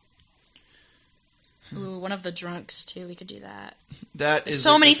 Ooh, one of the drunks, too. We could do that. That is...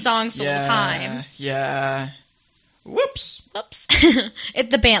 So many songs all the time. Yeah. Whoops.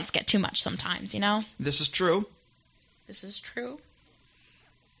 The Bants get too much sometimes, you know? This is true. This is true.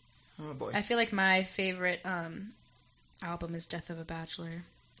 Oh, boy. I feel like my favorite album is Death of a Bachelor.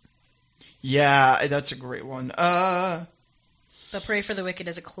 Yeah, that's a great one. But Pray for the Wicked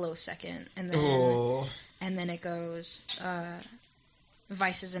is a close second. And then it goes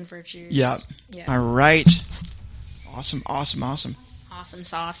Vices and Virtues. Yeah. All right. Awesome. Awesome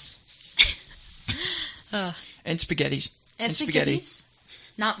sauce. And spaghettis. And spaghettis.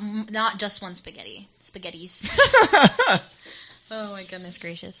 Not just one spaghetti. Spaghettis. Oh my goodness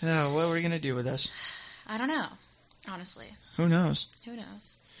gracious. Oh, what are we going to do with this? I don't know. Honestly. Who knows?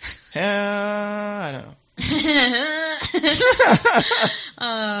 I don't know.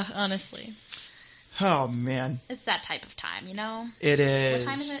 Honestly. Oh, man. It's that type of time, you know? It is.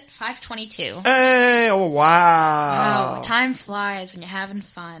 What time is it? 5:22. Hey, oh, wow. Oh, time flies when you're having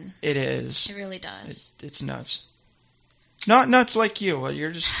fun. It is. It really does. It's nuts. Not nuts like you.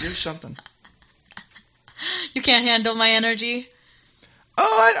 You're something. You can't handle my energy?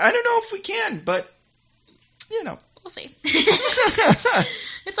 Oh, I don't know if we can, but, you know. We'll see.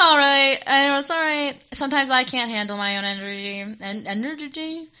 It's all right. It's all right. Sometimes I can't handle my own energy.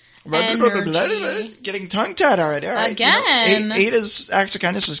 Energy. Getting tongue-tied already. All right. Again. Ada's Acts of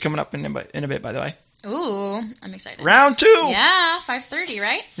Kindness is coming up in a bit, by the way. Ooh, I'm excited. Round 2. Yeah, 5:30,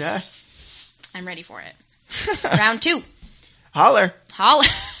 right? Yeah. I'm ready for it. Round 2. Holler. Oh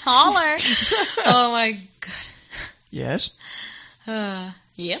my god. Yes.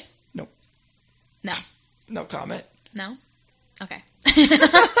 Yes. No. No. No comment. No. Okay.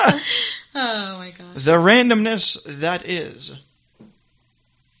 Oh my god. The randomness that is.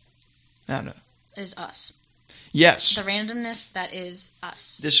 I don't know. Is us. Yes. The randomness that is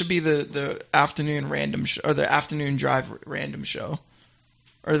us. This should be the afternoon random show, or the afternoon drive random show,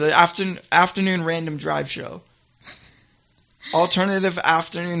 or the afternoon random drive show. Alternative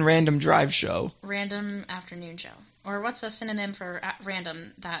afternoon random drive show. Random afternoon show. Or what's a synonym for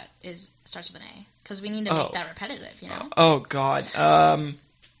random that starts with an A? Because we need to make that repetitive, you know? Oh, God. I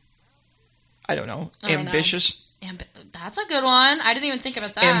don't know. Ambitious? That's a good one. I didn't even think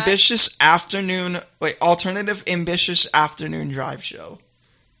about that. Alternative ambitious afternoon drive show.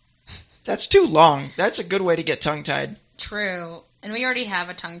 That's too long. That's a good way to get tongue-tied. True. And we already have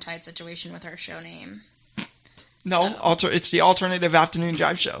a tongue-tied situation with our show name. No, it's the alternative afternoon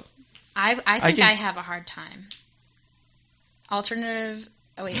drive show. I think I have a hard time. Alternative...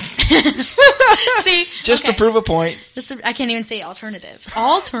 Oh, wait. See? Just to prove a point. I can't even say alternative.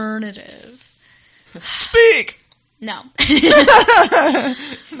 Alternative. Speak! No.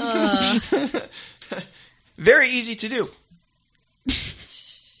 Very easy to do.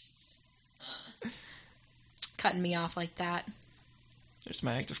 Cutting me off like that. There's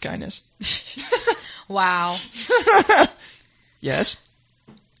my act of kindness. Wow. Yes?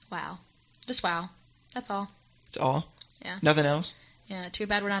 Wow. Just wow. That's all. That's all? Yeah. Nothing else? Yeah, too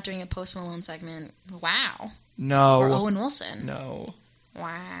bad we're not doing a Post Malone segment. Wow. No. Or Owen Wilson. No.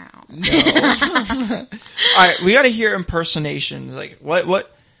 Wow. No. All right, we got to hear impersonations. Like what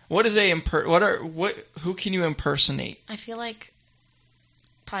is who can you impersonate? I feel like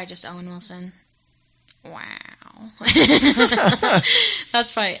probably just Owen Wilson. Wow.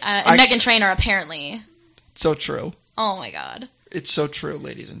 That's probably Meghan Trainor apparently. So true. Oh my god. It's so true,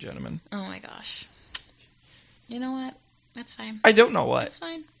 ladies and gentlemen. Oh my gosh. You know what? That's fine. I don't know what. That's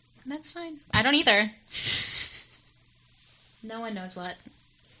fine. That's fine. I don't either. No one knows what.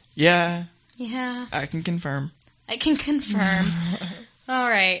 Yeah. Yeah. I can confirm. All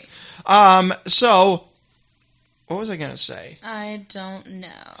right. So, what was I going to say? I don't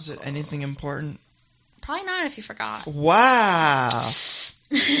know. Is it anything important? Probably not if you forgot. Wow.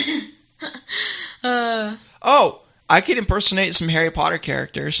 I could impersonate some Harry Potter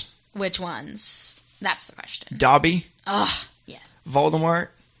characters. Which ones? That's the question. Dobby. Ugh, yes. Voldemort.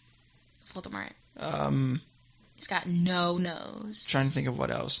 He's got no nose. Trying to think of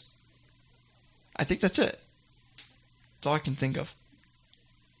what else. I think that's it. That's all I can think of.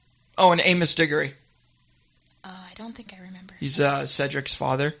 Oh, and Amos Diggory. Oh, I don't think I remember. He's Cedric's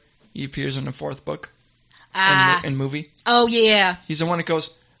father. He appears in the 4th book. In movie. Oh, yeah. He's the one that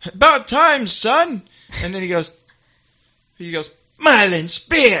goes, "About time, son!" And then he goes, "Merlin's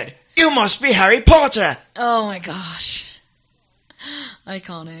beard! You must be Harry Potter!" Oh my gosh.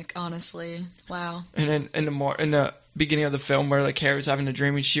 Iconic, honestly. Wow. And then in the beginning of the film where like Harry's having a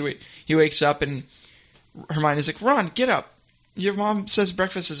dream and he wakes up and Hermione's like, "Ron, get up. Your mom says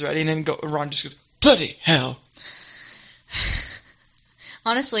breakfast is ready." And then Ron just goes, "Bloody hell."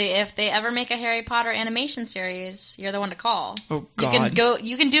 Honestly, if they ever make a Harry Potter animation series, you're the one to call. Oh God.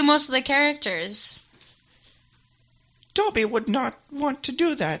 You can do most of the characters. Dobby would not want to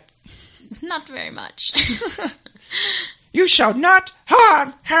do that. Not very much. You shall not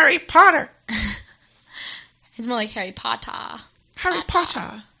harm Harry Potter. It's more like Harry Potter. Harry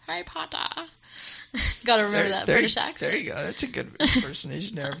Potter. Harry Potter. Gotta remember that British accent. There you go. That's a good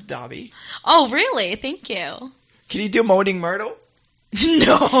impersonation there of Dobby. Oh, really? Thank you. Can you do Moaning Myrtle?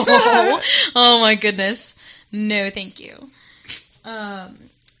 No. Oh my goodness. No, thank you.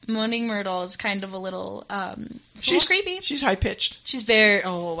 Moaning Myrtle is kind of a little, she's creepy. She's high pitched. She's very.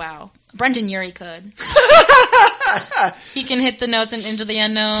 Oh wow. Brendan Urie could. He can hit the notes into the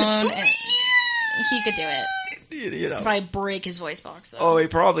unknown. And he could do it. You know. Probably break his voice box though. Oh, he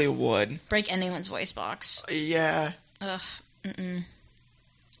probably would. Break anyone's voice box. Yeah. Ugh.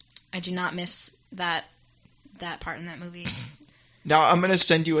 I do not miss that part in that movie. Now I'm gonna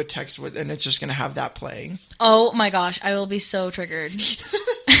send you a text and it's just gonna have that playing. Oh my gosh, I will be so triggered.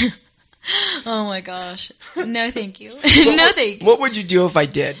 Oh my gosh. No, thank you. No, thank you. What would you do if I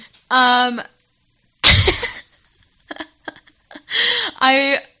did? I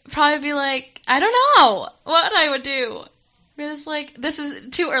probably be like, I don't know what I would do. Because like this is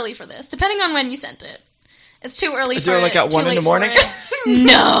too early for this. Depending on when you sent it, it's too early for it. Do it like at 1 in the morning.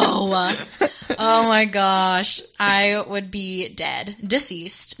 No. Oh my gosh, I would be dead,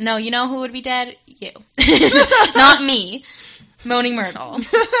 deceased. No, you know who would be dead? You, not me. Moaning Myrtle.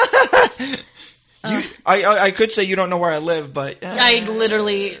 I could say you don't know where I live, but I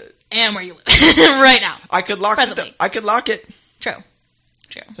literally am where you live right now. I could lock it. I could lock it. True.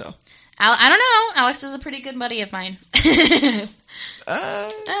 So I don't know. Alex is a pretty good buddy of mine.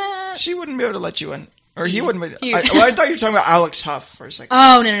 She wouldn't be able to let you in. Or he wouldn't be. I thought you were talking about Alex Huff for a second.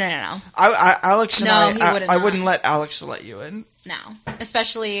 Oh, no. Alex and I wouldn't let Alex let you in. No.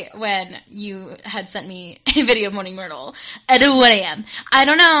 Especially when you had sent me a video of Moaning Myrtle at 1 a.m. I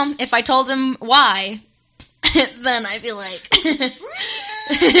don't know if I told him why. then I'd be like,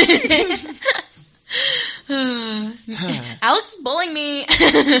 Alex is bullying me.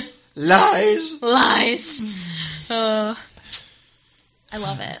 Lies. I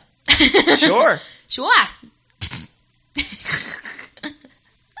love it. Sure.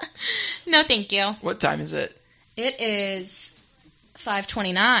 No, thank you. What time is it? It is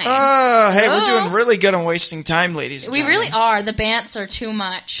 5:29. Oh, hey, we're doing really good on wasting time, ladies and gentlemen. We really are. The bants are too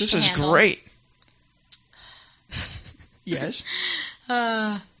much. This is handle. Great. Yes.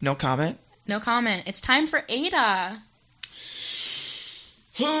 No comment? No comment. It's time for Ada.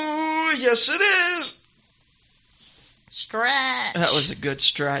 Oh, yes it is. Stretch. That was a good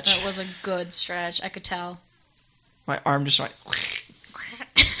stretch. I could tell. My arm just went...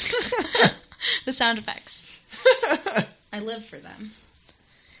 The sound effects. I live for them.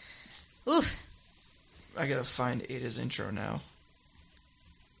 Oof. I gotta find Ada's intro now.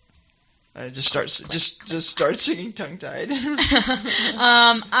 I just start singing tongue-tied.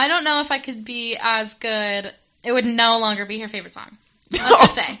 I don't know if I could be as good. It would no longer be her favorite song. Let's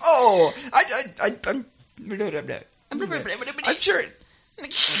just say. I'm sure.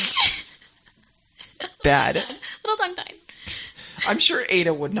 Bad. Little tongue-tied. I'm sure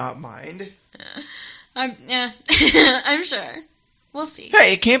Ada would not mind. I'm sure. We'll see.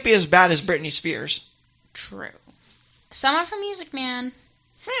 Hey, it can't be as bad as Britney Spears. True. Some of her music, man.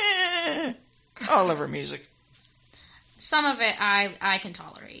 I love her music. Some of it I can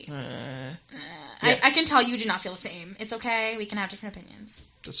tolerate. Yeah. I can tell you do not feel the same. It's okay. We can have different opinions.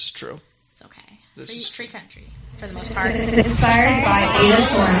 This is true. It's okay. Free country, for the most part. Inspired by Ada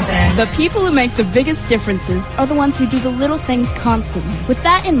Sorensen. The people who make the biggest differences are the ones who do the little things constantly. With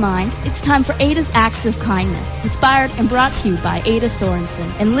that in mind, it's time for Ada's Acts of Kindness, inspired and brought to you by Ada Sorensen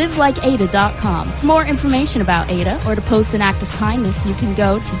and livelikeada.com. For more information about Ada or to post an act of kindness, you can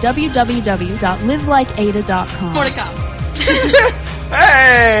go to www.livelikeada.com. More to come.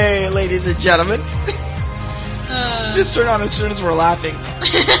 Hey, ladies and gentlemen. Just turn on as soon as we're laughing.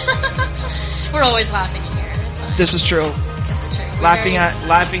 We're always laughing in here. This is true. Laughing at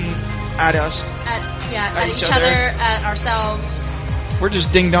us. At each other, at ourselves. We're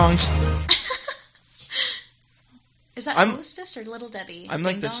just ding-dongs. Is that Hostess or Little Debbie? I'm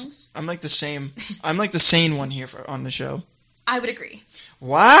like this. I'm like the same. I'm like the sane one here on the show. I would agree.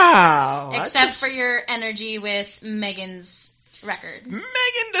 Wow. Except for your energy with Megan's record.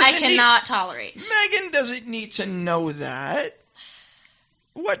 I cannot tolerate. Megan doesn't need to know that.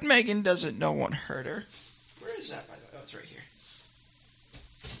 What Megan doesn't know won't hurt her. Where is that, by the way? Oh, it's right here.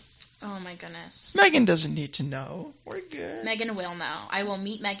 Oh, my goodness. Megan doesn't need to know. We're good. Megan will know. I will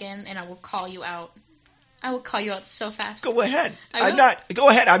meet Megan, and I will call you out. I will call you out so fast. Go ahead. Go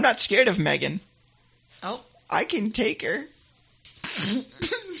ahead. I'm not scared of Megan. Oh. I can take her.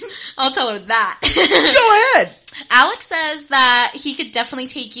 I'll tell her that. Go ahead. Alex says that he could definitely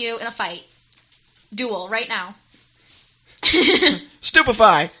take you in a fight. Duel, right now.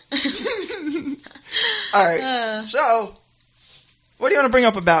 Stupefy. All right. So, what do you want to bring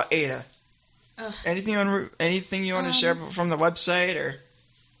up about Ada? Anything you want to share from the website or?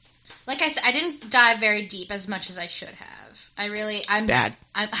 Like I said, I didn't dive very deep as much as I should have. I'm bad.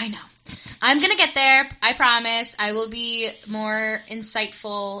 I know. I'm gonna get there. I promise. I will be more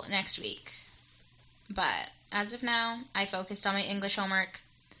insightful next week. But as of now, I focused on my English homework.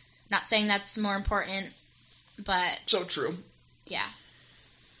 Not saying that's more important, but so true. Yeah.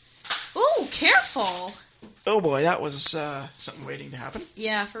 Ooh, careful. Oh boy, that was something waiting to happen.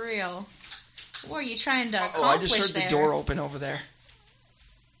 Yeah, for real. What are you trying to accomplish? I just heard the door open over there.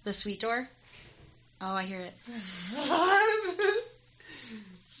 The sweet door? Oh, I hear it.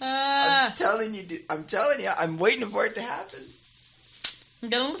 I'm telling you, dude. I'm waiting for it to happen. I'm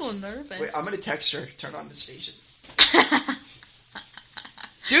getting a little nervous. Wait, I'm going to text her. Turn on the station.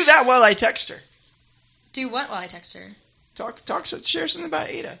 Do that while I text her. Do what while I text her? Share something about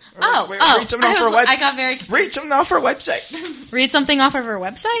Ada. Read something off her website. I got very confused. Read something off her website. Read something off of her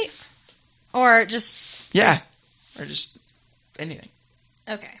website? Or just... Yeah. Or just anything.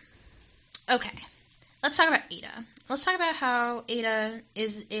 Okay. Let's talk about Ada. Let's talk about how Ada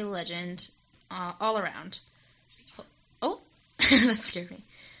is a legend all around. Oh, that scared me.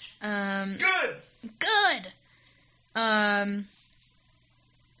 Good.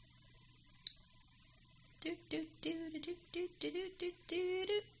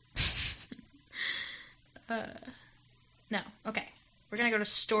 No. Okay. We're gonna go to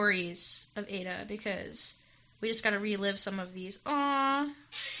stories of Ada because we just gotta relive some of these. Aww.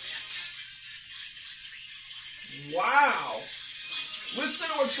 Wow. Listen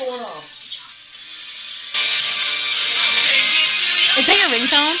to what's going on. Is that your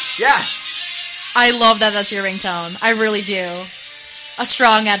ringtone? Yeah. I love that that's your ringtone. I really do. A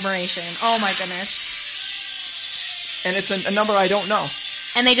strong admiration. Oh my goodness. And it's a number I don't know.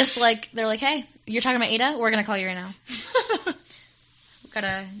 And they just they're like, hey, you're talking about Ada? We're going to call you right now. We've got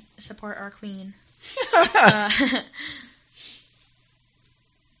to support our queen.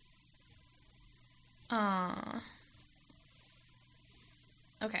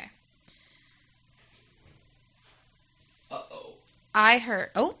 Okay. Uh-oh. I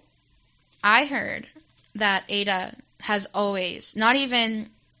heard that Ada has always, not even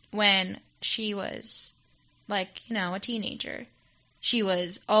when she was, a teenager, she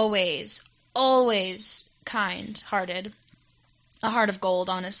was always kind-hearted. A heart of gold,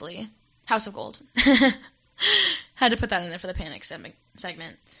 honestly. House of gold. Had to put that in there for the panic segment.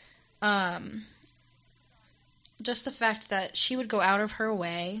 Just the fact that she would go out of her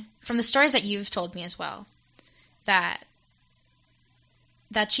way, from the stories that you've told me as well, that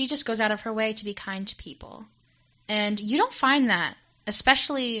she just goes out of her way to be kind to people. And you don't find that,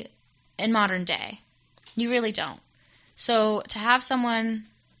 especially in modern day. You really don't. So to have someone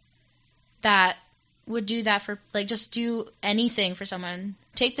that would do that for, just do anything for someone,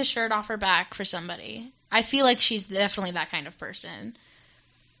 take the shirt off her back for somebody, I feel like she's definitely that kind of person.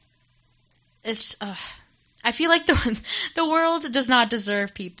 I feel like the world does not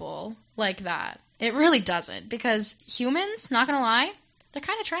deserve people like that. It really doesn't, because humans, not gonna lie, they're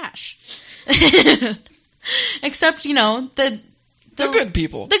kind of trash. Except, the good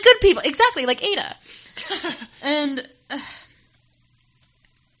people. The good people, exactly, like Ada. And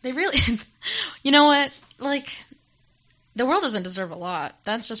they really, you know what? The world doesn't deserve a lot.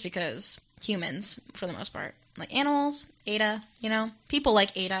 That's just because humans, for the most part, like animals, Ada, people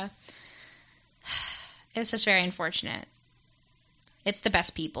like Ada. It's just very unfortunate. It's the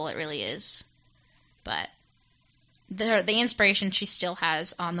best people, it really is. But the inspiration she still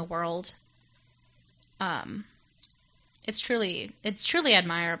has on the world, it's truly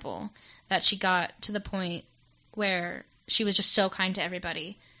admirable that she got to the point where she was just so kind to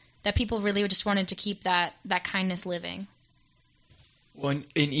everybody that people really just wanted to keep that kindness living. Well, and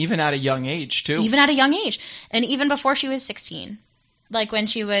even at a young age, too. Even at a young age. And even before she was 16. When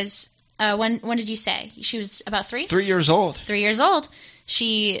she was... when did you say? She was about 3? 3 years old. 3 years old.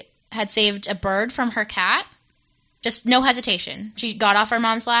 She had saved a bird from her cat. Just no hesitation. She got off her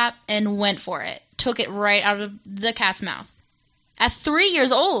mom's lap and went for it. Took it right out of the cat's mouth. At 3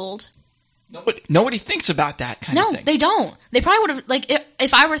 years old. Nobody thinks about that kind of thing. No, they don't. They probably would have,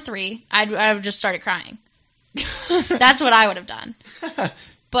 if I were 3, I would have just started crying. That's what I would have done.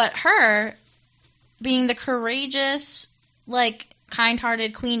 But her, being the courageous,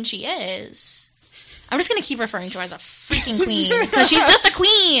 kind-hearted queen she is, I'm just going to keep referring to her as a freaking queen, because she's just a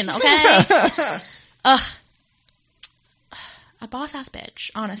queen, okay? Ugh. A boss-ass bitch,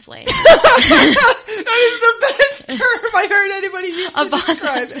 honestly. That is the best term I heard anybody use to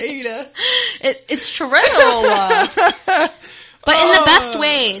describe Ada. It's true. But in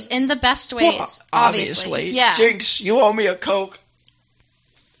the best ways. Well, obviously. Yeah. Jinx, you owe me a Coke.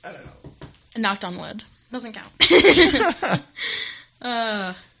 I don't know. Knocked on wood. Doesn't count.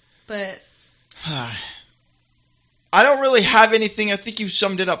 But I don't really have anything. I think you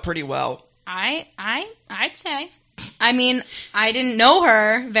summed it up pretty well. I'd say. I mean, I didn't know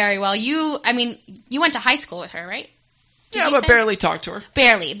her very well. You went to high school with her, right? But barely talked to her.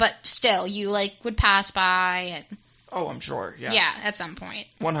 Barely, but still, you would pass by and... Oh, I'm sure, yeah. Yeah, at some point.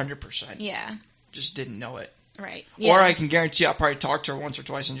 100%. Yeah. Just didn't know it. Right. Yeah. Or I can guarantee I probably talked to her once or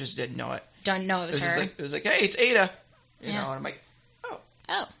twice and just didn't know it. Don't know it was her. It was like, hey, it's Ada. You know, and I'm like, oh.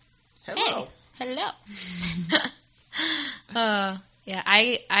 Oh. Hello. Hey. Hello. Yeah,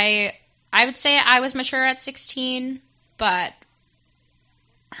 I would say I was mature at 16, but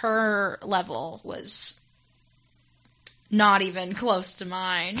her level was not even close to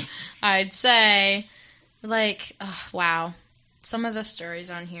mine. I'd say, wow. Some of the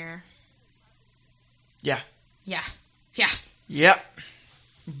stories on here. Yeah. Yeah. Yep.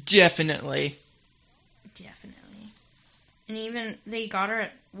 Definitely. And even they got her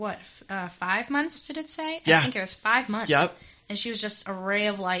at, 5 months, did it say? Yeah. I think it was 5 months. Yep. And she was just a ray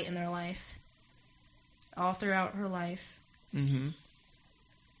of light in their life. All throughout her life. Mm-hmm.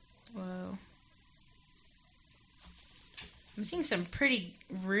 Whoa. I'm seeing some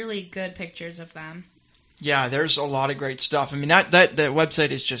really good pictures of them. Yeah, there's a lot of great stuff. I mean, that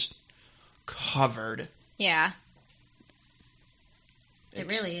website is just covered. Yeah. It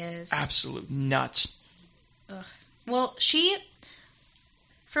really is. Absolute nuts. Ugh. Well,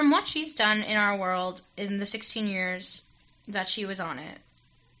 from what she's done in our world in the 16 years that she was on it,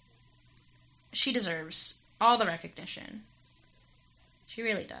 she deserves all the recognition. She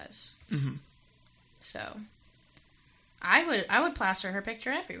really does. Mm-hmm. So, I would plaster her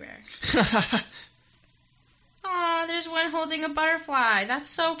picture everywhere. Aw, there's one holding a butterfly. That's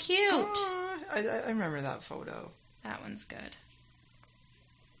so cute. I remember that photo. That one's good.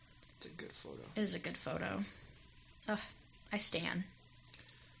 It's a good photo. It is a good photo. Ugh, I stan.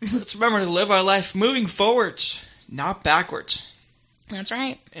 Let's remember to live our life moving forwards, not backwards. That's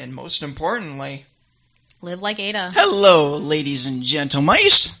right. And most importantly, live like Ada. Hello, ladies and gentlemen.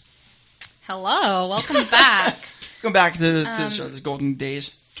 Hello, welcome back. Welcome back to the show, the golden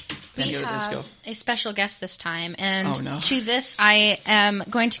days. We have a special guest this time, and to this, I am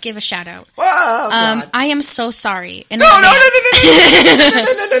going to give a shout out. Oh, I am so sorry. No! I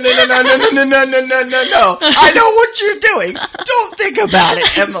know what you're doing. Don't think about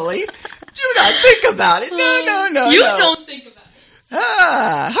it, Emily. Do not think about it. No. You don't think about it.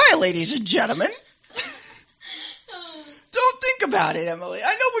 Hi, ladies and gentlemen. Don't think about it, Emily.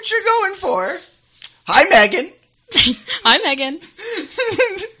 I know what you're going for. Hi, Megan. Hi, Megan.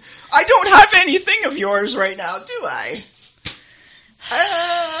 I don't have anything of yours right now, do I?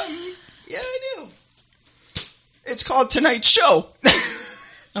 Yeah, I do. It's called Tonight's Show.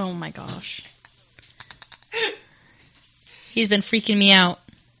 Oh my gosh. He's been freaking me out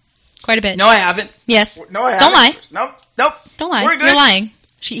quite a bit. No, I haven't. Yes. No, I haven't. Don't lie. Nope. Don't lie. We're good. You're lying.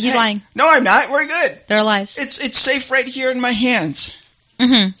 He's lying. No, I'm not. We're good. They're lies. It's safe right here in my hands.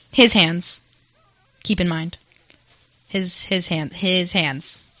 Mm-hmm. His hands. Keep in mind. His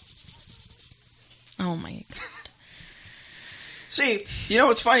hands. Oh my God. See, you know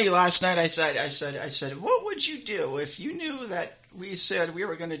what's funny? Last night I said, what would you do if you knew that we said we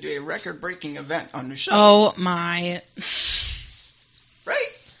were going to do a record-breaking event on the show? Oh my.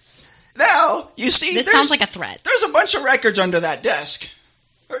 Right? Now, you see, this sounds like a threat. There's a bunch of records under that desk.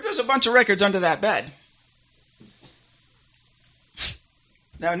 Or there's a bunch of records under that bed.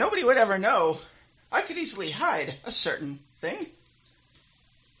 Now, nobody would ever know. I could easily hide a certain thing.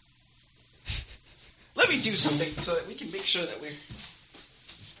 Let me do something so that we can make sure that we're...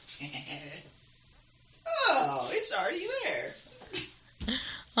 Oh, it's already there.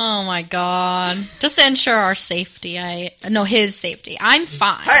 Oh my God. Just to ensure our safety. His safety. I'm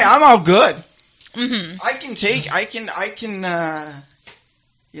fine. Hey, I'm all good. Mm-hmm.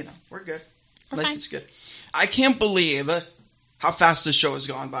 We're good. We're fine. Is good. I can't believe how fast this show has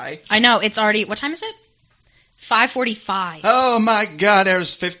gone by. I know, it's already, what time is it? 5:45. Oh my God,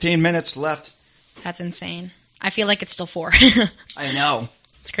 there's 15 minutes left. That's insane. I feel like it's still 4. I know.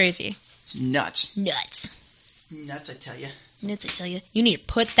 It's crazy. It's nuts. Nuts, I tell you. You need to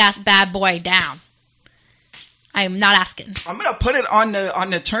put that bad boy down. I am not asking. I'm going to put it on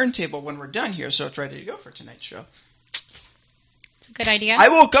the turntable when we're done here so it's ready to go for tonight's show. It's a good idea. I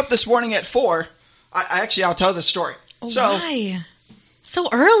woke up this morning at 4. I'll tell the story. Why? So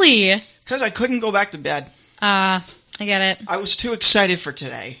early? Because I couldn't go back to bed. I get it. I was too excited for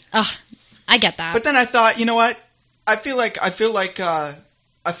today. Ugh, I get that. But then I thought, you know what? I feel like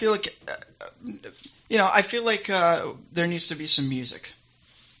there needs to be some music.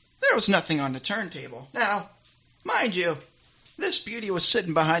 There was nothing on the turntable. Now, mind you, this beauty was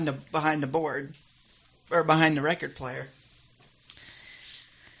sitting behind the board, or behind the record player.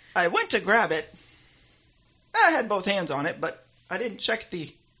 I went to grab it. I had both hands on it, but I didn't check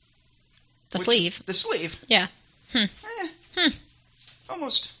the sleeve. The sleeve. Yeah.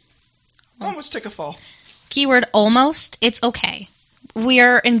 Almost took a fall. Keyword almost. It's okay. We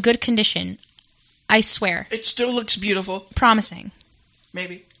are in good condition. I swear. It still looks beautiful. Promising.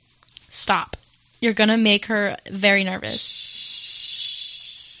 Maybe. Stop. You're going to make her very nervous.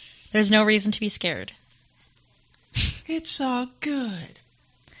 There's no reason to be scared. It's all good.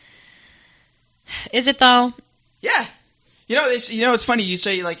 Is it though? Yeah. It's funny you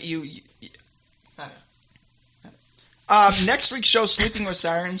say like you next week's show, Sleeping with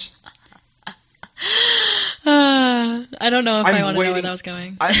Sirens. I don't know if I want to know where that was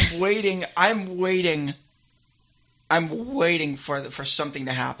going. I'm waiting for something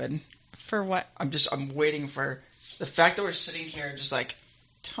to happen. For what? I'm waiting for the fact that we're sitting here just like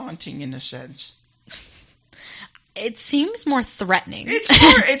taunting in a sense. It seems more threatening.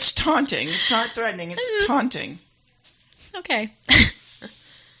 It's taunting. It's not threatening. It's taunting. Okay.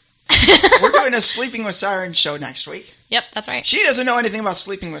 We're doing a Sleeping with Sirens show next week. Yep, that's right. She doesn't know anything about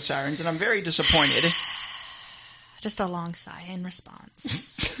Sleeping with Sirens, and I'm very disappointed. Just a long sigh in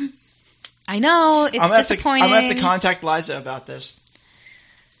response. I know, it's disappointing. I'm going to have to contact Liza about this.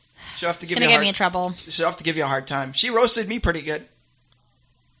 She'll have to give me in trouble. She'll have to give you a hard time. She roasted me pretty good.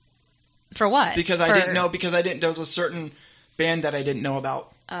 For what? Because I didn't know. Because there was a certain band that I didn't know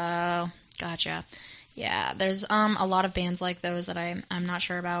about. Oh, gotcha. Yeah, there's a lot of bands like those that I'm not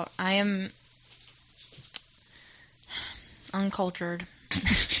sure about. I am Uncultured.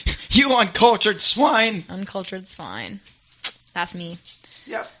 You uncultured swine. Uncultured swine. That's me.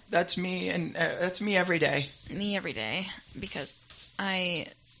 Yep, that's me, and that's me every day. Me every day, because I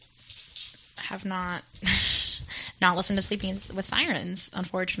have not listened to Sleeping with Sirens,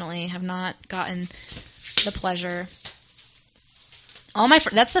 unfortunately. Have not gotten the pleasure.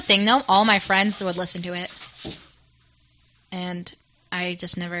 That's the thing, though. All my friends would listen to it. And I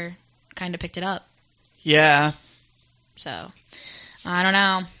just never kind of picked it up. Yeah. So, I don't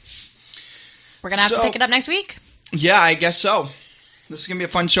know. We're going to have to pick it up next week. Yeah, I guess so. This is going to be a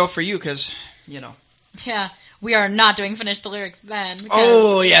fun show for you because, you know. Yeah, we are not doing Finish the Lyrics then.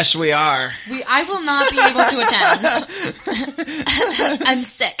 Oh, yes, we are. I will not be able to attend. I'm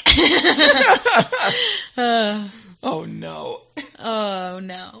sick. Oh, no. Oh,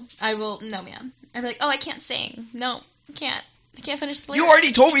 no. No, man. I'd be like, I can't sing. No, I can't. I can't finish the lyrics. You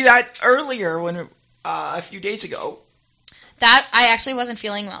already told me that earlier a few days ago. That, I actually wasn't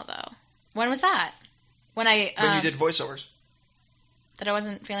feeling well, though. When was that? When you did voiceovers. That I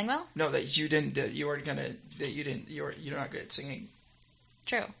wasn't feeling well? No, that you didn't. You're not good at singing.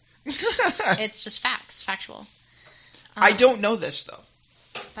 True. It's just factual. I don't know this though.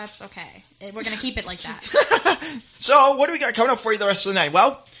 That's okay. We're gonna keep it like that. So, what do we got coming up for you the rest of the night?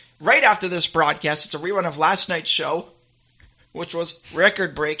 Well, right after this broadcast, it's a rerun of last night's show, which was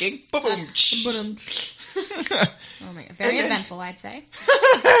record breaking. Boom, boom. Oh my God. Very eventful, I'd say.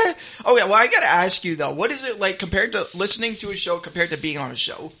 Okay, well, I gotta ask you though, what is it like compared to listening to a show compared to being on a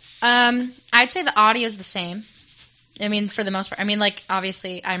show? I'd say the audio is the same. I mean, for the most part. I mean, like,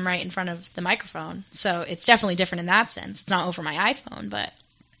 obviously, I'm right in front of the microphone, so it's definitely different in that sense. It's not over my iPhone, but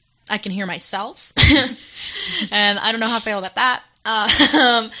I can hear myself, and I don't know how I feel about that.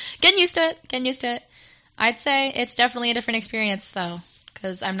 Getting used to it. I'd say it's definitely a different experience, though,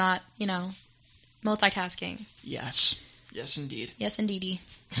 because I'm not, multitasking. Yes. Yes, indeed. Yes, indeedy.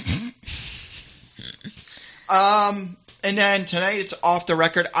 And then tonight it's off the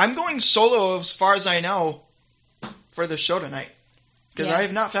record. I'm going solo as far as I know for the show tonight. Because I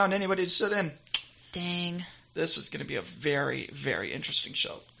have not found anybody to sit in. Dang. This is going to be a very, very interesting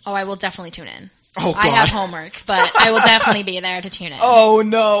show. Oh, I will definitely tune in. Oh, God. I have homework, but I will definitely be there to tune in. Oh,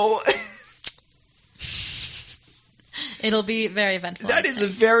 no. It'll be very eventful. That is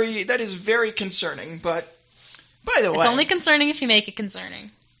very concerning, but by the way... It's only concerning if you make it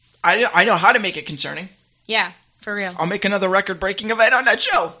concerning. I know how to make it concerning. Yeah, for real. I'll make another record-breaking event on that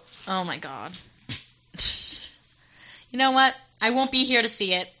show. Oh, my God. You know what? I won't be here to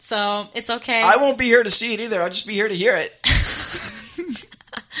see it, so it's okay. I won't be here to see it either. I'll just be here to hear it.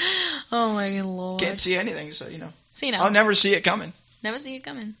 Oh, my Lord. Can't see anything, so, See, I'll never see it coming. Never see it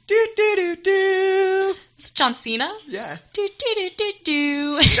coming. Do-do-do-do. Is it John Cena? Yeah.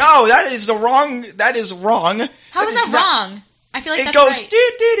 Do-do-do-do-do. No, that is wrong. How is that wrong? I feel like it that's goes right.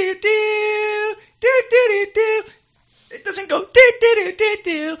 do-do-do-do. Do-do-do-do. It doesn't go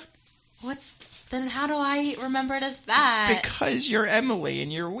do-do-do-do-do. Then how do I remember it as that? Because you're Emily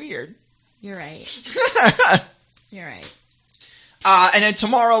and you're weird. You're right. You're right. And then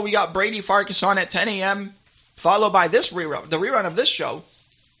tomorrow we got Brady Farkas on at 10 a.m., followed by the rerun of this show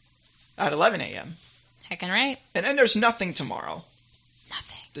at 11 a.m. Heckin' right. And then there's nothing tomorrow.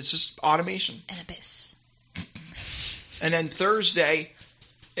 Nothing. This is automation. An abyss. And then Thursday,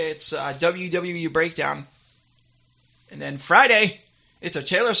 it's WWE Breakdown. And then Friday, it's a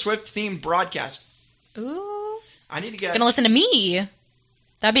Taylor Swift-themed broadcast. Ooh. I need to get... Gonna listen to me.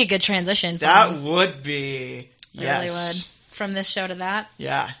 That'd be a good transition. That would be. Yes. It really would. From this show to that.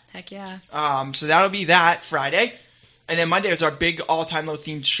 Yeah. Heck yeah. So that'll be that Friday. And then Monday is our big all-time low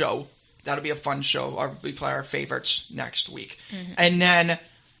themed show. That'll be a fun show. We play our favorites next week. Mm-hmm. And then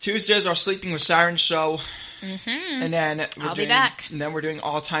Tuesday is our Sleeping with Sirens show. Mm-hmm. And then I'll be back. And then we're doing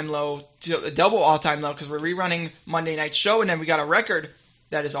all-time low, double all-time low, because we're rerunning Monday night's show. And then we got a record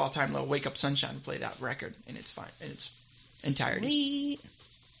that is all-time low. Wake Up Sunshine. Play that record. And it's fine. In its entirety. Sweet.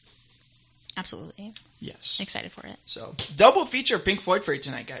 Absolutely. Yes. Excited for it. So, double feature Pink Floyd for you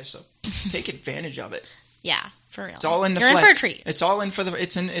tonight, guys. So, take advantage of it. Yeah, for real. It's all in the You're flesh. in for a treat. It's all in for the.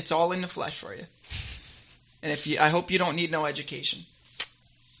 It's all in the flesh for you. And I hope you don't need no education.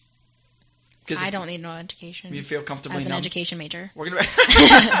 I don't need no education. You feel comfortably as an numb. education major. We're gonna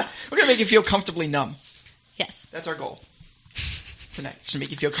make you feel comfortably numb. Yes, that's our goal tonight. Is to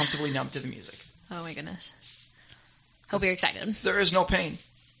make you feel comfortably numb to the music. Oh my goodness! Hope you're excited. There is no pain.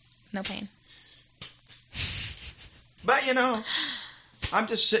 No pain. But I'm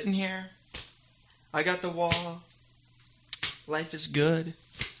just sitting here. I got the wall. Life is good.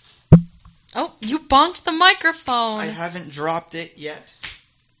 Oh, you bonked the microphone. I haven't dropped it yet.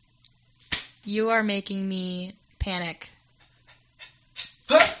 You are making me panic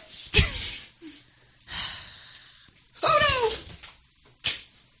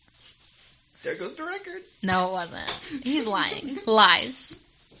goes to record. No, it wasn't. He's lying. Lies.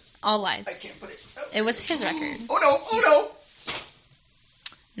 All lies. I can't put it. It was his record. Oh no.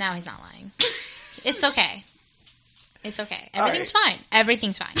 Now he's not lying. It's okay. It's okay. Everything's fine.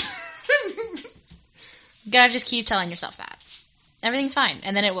 Everything's fine. You gotta just keep telling yourself that. Everything's fine,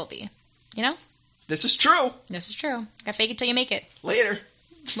 and then it will be. You know? This is true. This is true. Gotta fake it till you make it. Later.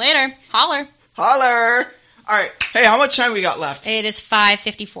 Holler. All right. Hey, how much time we got left? It is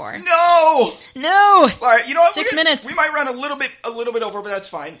 5:54. No. All right. You know what? 6 minutes. We might run a little bit over, but that's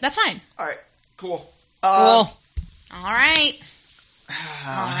fine. That's fine. All right. Cool. All right.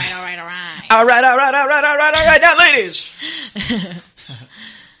 All right. Now, ladies.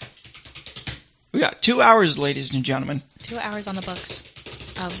 We got 2 hours, ladies and gentlemen. 2 hours on the books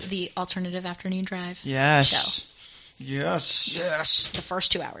of the alternative afternoon drive. Yes. Show. Yes. The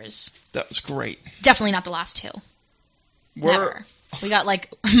first 2 hours. That was great. Definitely not the last two. Never. We got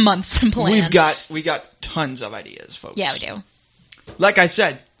like months planned. We got tons of ideas, folks. Yeah, we do. Like I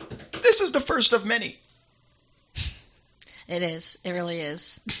said, this is the first of many. It is. It really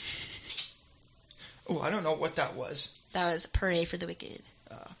is. Oh, I don't know what that was. That was Parade for the Wicked.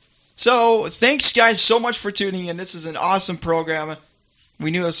 So, thanks guys so much for tuning in. This is an awesome program.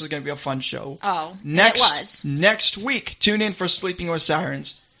 We knew this was going to be a fun show. Oh, it was. Next week, tune in for Sleeping with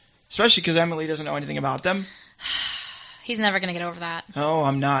Sirens. Especially because Emily doesn't know anything about them. He's never going to get over that. Oh,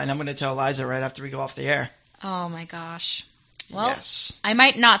 I'm not. And I'm going to tell Liza right after we go off the air. Oh my gosh. Well, yes. I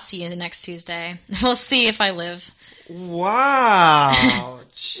might not see you next Tuesday. We'll see if I live. Wow.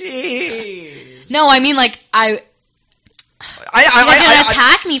 Jeez. No, I mean like you guys gonna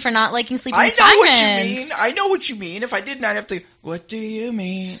attack me for not liking Sleeping with Sirens. I know what you mean. If I didn't, I'd have to. What do you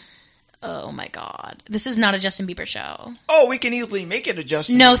mean? Oh my god, this is not a Justin Bieber show. Oh, we can easily make it a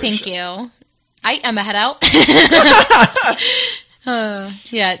Justin. No, Bieber thank show. you. I'm a head out.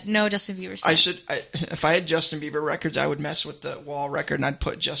 Yeah, no Justin Bieber stuff. If I had Justin Bieber records, I would mess with the wall record and I'd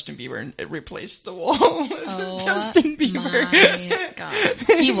put Justin Bieber and replace the wall with Justin Bieber. My God,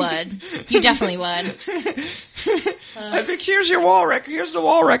 you would. You definitely would. I think here's your wall record. Here's the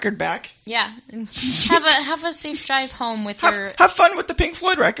wall record back. Yeah, have a safe drive home with your. Have fun with the Pink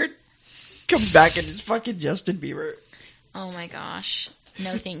Floyd record. Comes back and it's fucking Justin Bieber. Oh my gosh.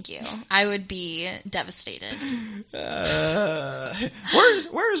 No, thank you. I would be devastated. Where's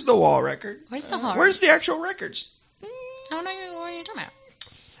the wall record? Where's the wall? Where's the actual records? I don't know what are you talking about.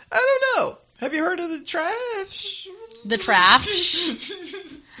 I don't know. Have you heard of the trash? The trash?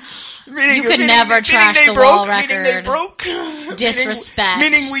 You could never trash the wall record. Meaning they broke. Disrespect.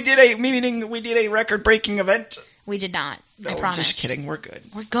 Meaning we did a record breaking event. We did not. No, I promise. Just kidding. We're good.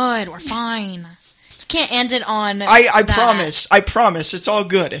 We're good. We're fine. You can't end it on. I promise. I promise. It's all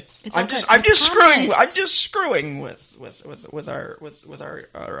good. I'm just screwing with our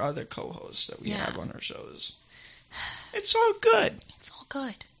other co-hosts that we have on our shows. It's all good. It's all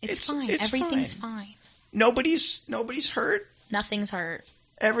good. It's fine. Everything's fine. Nobody's hurt. Nothing's hurt.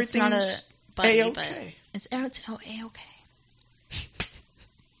 Everything's it's not a buddy, A-okay. But it's A-okay.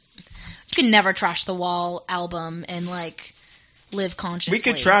 You can never trash the Wall album and like live consciously. We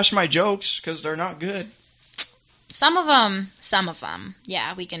could trash my jokes because they're not good. Some of them,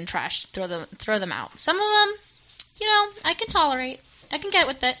 yeah, we can trash, throw them out. Some of them, I can tolerate. I can get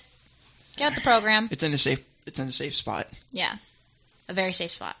with it. Get with the program. It's in a safe spot. Yeah, a very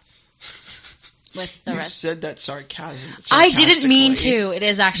safe spot. With the rest. You said that sarcastically. I didn't mean to. It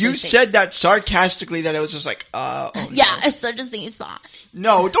is actually. You said that sarcastically. That it was just like, oh no. Yeah, it's such a safe spot.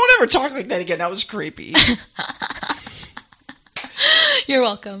 No, don't ever talk like that again. That was creepy. You're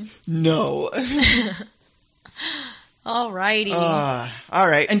welcome. No. Alrighty. All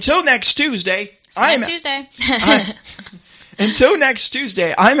right. Until next Tuesday. Until next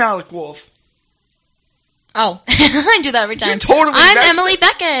Tuesday, I'm Alec Wolf. Oh, I do that every time. I'm Emily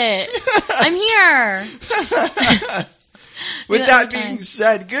Beckett. I'm here. With that being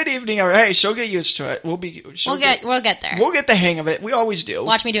said, good evening. All right, hey, she'll get used to it. We'll get there. We'll get the hang of it. We always do.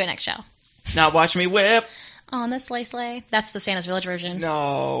 Watch me do it next show. Now watch me whip. On the sleigh sleigh. That's the Santa's Village version.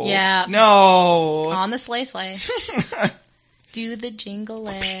 No. Yeah. No. On the sleigh sleigh. Do the jingle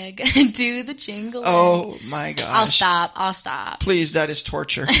leg. Do the jingle leg. Oh my gosh. I'll stop. Please, that is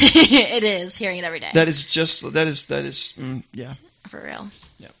torture. It is, hearing it every day. That is yeah. For real.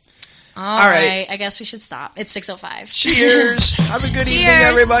 Yep. All right. I guess we should stop. It's 6:05. Cheers. Have a good evening,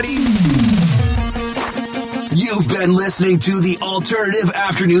 everybody. You've been listening to the Alternative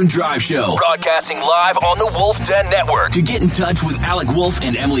Afternoon Drive Show, broadcasting live on the Wolf Den Network. To get in touch with Alec Wolf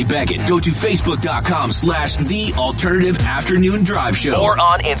and Emily Beckett, go to Facebook.com/The Alternative Afternoon Drive Show, or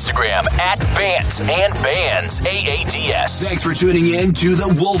on Instagram @Bant and Bands, AADS. Thanks for tuning in to the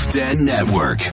Wolf Den Network.